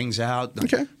 kind of hangs out,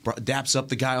 daps up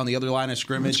the guy on the other line of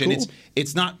scrimmage, and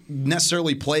it's not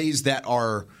necessarily plays that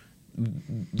are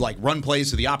like run plays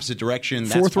to the opposite direction.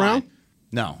 That's 4th round?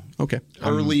 No. Okay.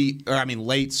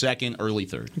 Late second, early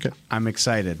third. Okay. I'm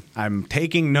excited. I'm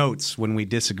taking notes when we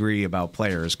disagree about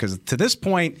players because to this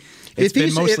point, it's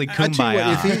been mostly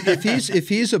kumbaya. If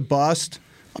he's a bust,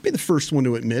 I'll be the first one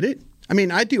to admit it. I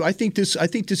mean, I do. I think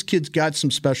this kid's got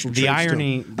some special traits. I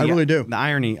really do. The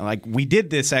irony, like we did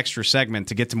this extra segment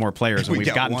to get to more players, and we've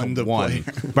gotten to one.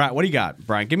 Brian, what do you got,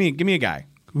 Brian? Give me a guy.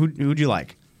 Who'd you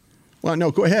like? Well,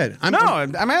 no, go ahead.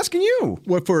 I'm asking you.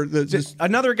 What for?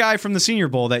 Another guy from the Senior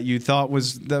Bowl that you thought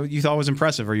was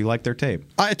impressive, or you liked their tape?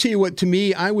 I tell you what. To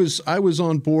me, I was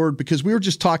on board because we were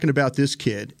just talking about this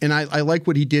kid, and I like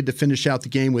what he did to finish out the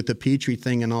game with the Petrie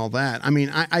thing and all that. I mean,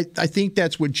 I think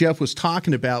that's what Jeff was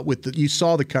talking about. You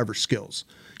saw the cover skills.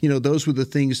 Those were the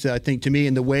things that I think to me,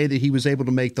 and the way that he was able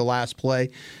to make the last play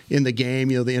in the game.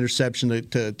 The interception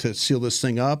to seal this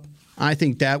thing up. I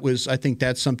think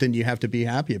that's something you have to be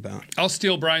happy about. I'll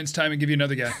steal Brian's time and give you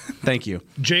another guy. Thank you.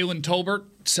 Jalen Tolbert,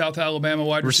 South Alabama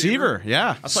wide receiver.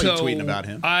 Yeah. I saw you tweeting about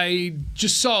him. I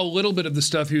just saw a little bit of the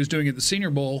stuff he was doing at the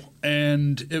Senior Bowl,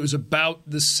 and it was about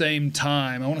the same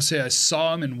time. I want to say I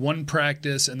saw him in one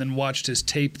practice and then watched his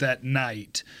tape that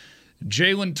night.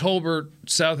 Jalen Tolbert,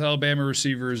 South Alabama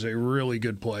receiver, is a really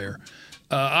good player.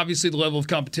 Obviously, the level of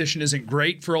competition isn't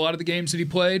great for a lot of the games that he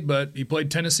played, but he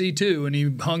played Tennessee too, and he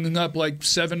hung up like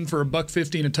 7 for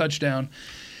 $150 and a touchdown.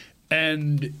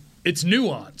 And it's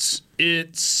nuance.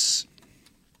 It's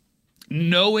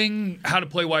knowing how to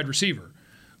play wide receiver,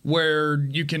 where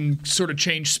you can sort of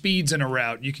change speeds in a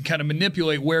route. You can kind of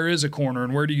manipulate where is a corner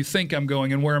and where do you think I'm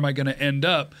going and where am I going to end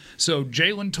up. So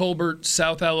Jalen Tolbert,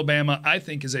 South Alabama, I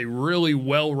think is a really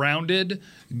well-rounded,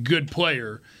 good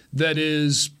player that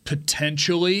is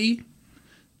potentially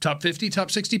top 50,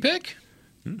 top 60 pick.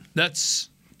 That's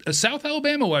a South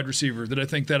Alabama wide receiver that I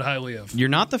think that highly of. You're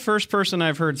not the first person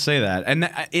I've heard say that. And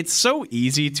it's so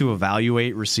easy to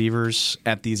evaluate receivers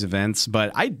at these events,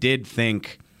 but I did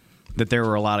think that there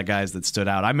were a lot of guys that stood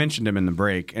out. I mentioned him in the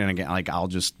break, and again, like, I'll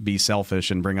just be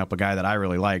selfish and bring up a guy that I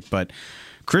really like, but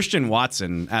Christian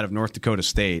Watson out of North Dakota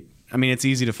State. I mean, it's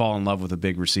easy to fall in love with a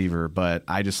big receiver, but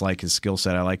I just like his skill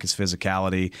set. I like his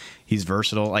physicality. He's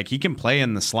versatile. Like, he can play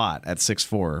in the slot at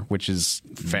 6'4", which is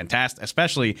fantastic,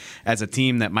 especially as a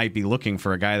team that might be looking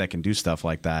for a guy that can do stuff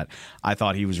like that. I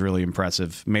thought he was really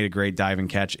impressive. Made a great diving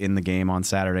catch in the game on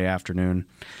Saturday afternoon.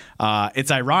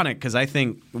 It's ironic because I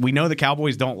think we know the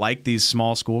Cowboys don't like these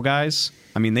small school guys.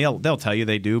 I mean, they'll tell you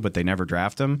they do, but they never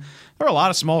draft them. There are a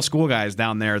lot of small school guys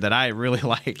down there that I really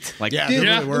liked. Like,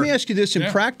 Let me ask you this: in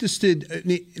practice, did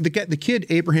the kid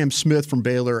Abraham Smith from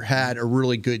Baylor had a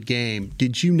really good game?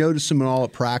 Did you notice him at all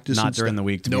at practice? Not during the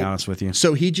week, to be honest with you.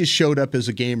 So he just showed up as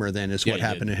a gamer. Then is what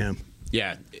happened to him.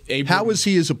 Yeah. How is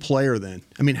he as a player then?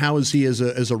 I mean, how is he as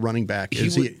a running back?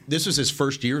 This was his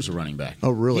first year as a running back.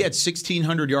 Oh, really? He had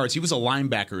 1,600 yards. He was a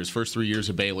linebacker his first 3 years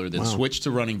of Baylor, then switched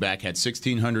to running back, had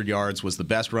 1,600 yards, was the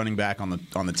best running back on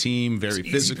the team, very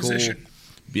physical. Position.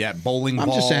 Yeah, bowling ball.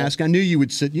 I'm just asking. I knew you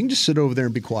would sit. You can just sit over there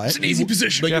and be quiet. It's an easy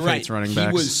position. But you're Jeff right. hates running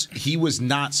backs. He was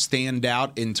not stand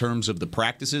out in terms of the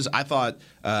practices. I thought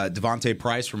Devontae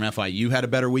Price from FIU had a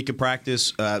better week of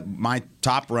practice. My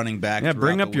top running back. Yeah,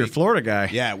 bring up your Florida guy.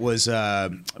 Yeah, was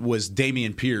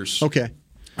Dameon Pierce. Okay.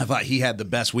 I thought he had the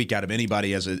best week out of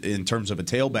anybody in terms of a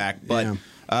tailback, but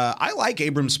I like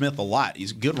Abram Smith a lot.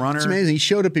 He's a good runner. It's amazing. He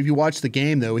showed up. If you watch the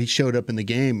game, though, he showed up in the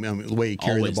game. I mean, the way he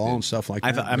carried the ball and stuff like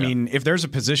that. I mean, if there's a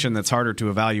position that's harder to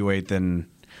evaluate than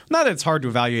not that it's hard to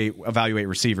evaluate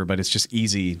receiver, but it's just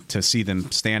easy to see them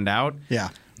stand out. Yeah.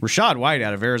 Rashad White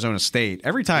out of Arizona State.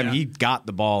 Every time he got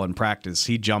the ball in practice,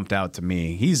 he jumped out to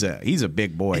me. He's a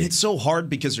big boy. And it's so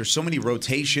hard because there's so many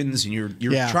rotations, and you're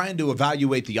trying to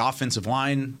evaluate the offensive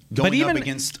line going up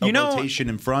against a rotation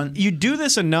in front. You do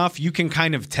this enough, you can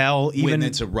kind of tell when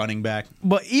it's a running back.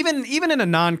 But even in a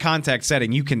non-contact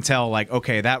setting, you can tell like,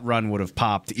 okay, that run would have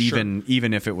popped even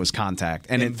if it was contact.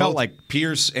 And it felt like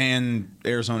Pierce and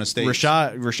Arizona State.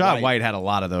 Rashad White had a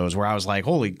lot of those where I was like,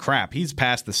 holy crap, he's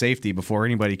past the safety before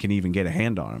anybody can even get a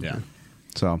hand on him. Yeah.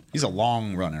 So he's a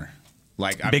long runner.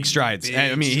 Big strides.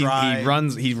 I mean,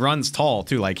 he runs tall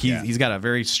too. Like he's got a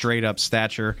very straight up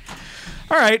stature.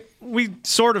 All right, we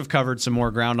sort of covered some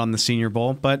more ground on the Senior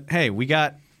Bowl, but hey, we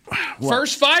got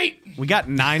first fight. We got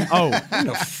 9. Oh,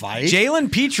 no fight. Jalen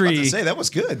Petrie. I was about to say that was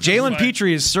good. Jalen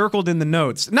Petrie is circled in the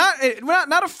notes. Not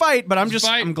a fight, but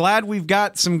I'm glad we've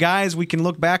got some guys we can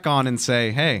look back on and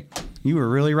say, hey, you were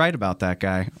really right about that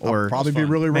guy. Or I'll probably be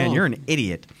really wrong. Man, you're an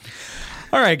idiot.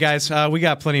 All right, guys, we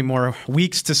got plenty more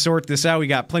weeks to sort this out. We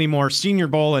got plenty more Senior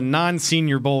Bowl and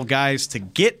non-Senior Bowl guys to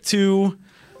get to.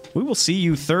 We will see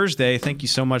you Thursday. Thank you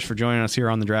so much for joining us here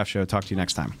on The Draft Show. Talk to you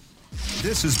next time.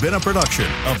 This has been a production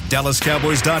of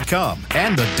DallasCowboys.com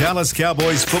and the Dallas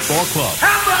Cowboys Football Club.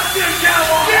 How about this,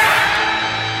 Cowboys? Yeah!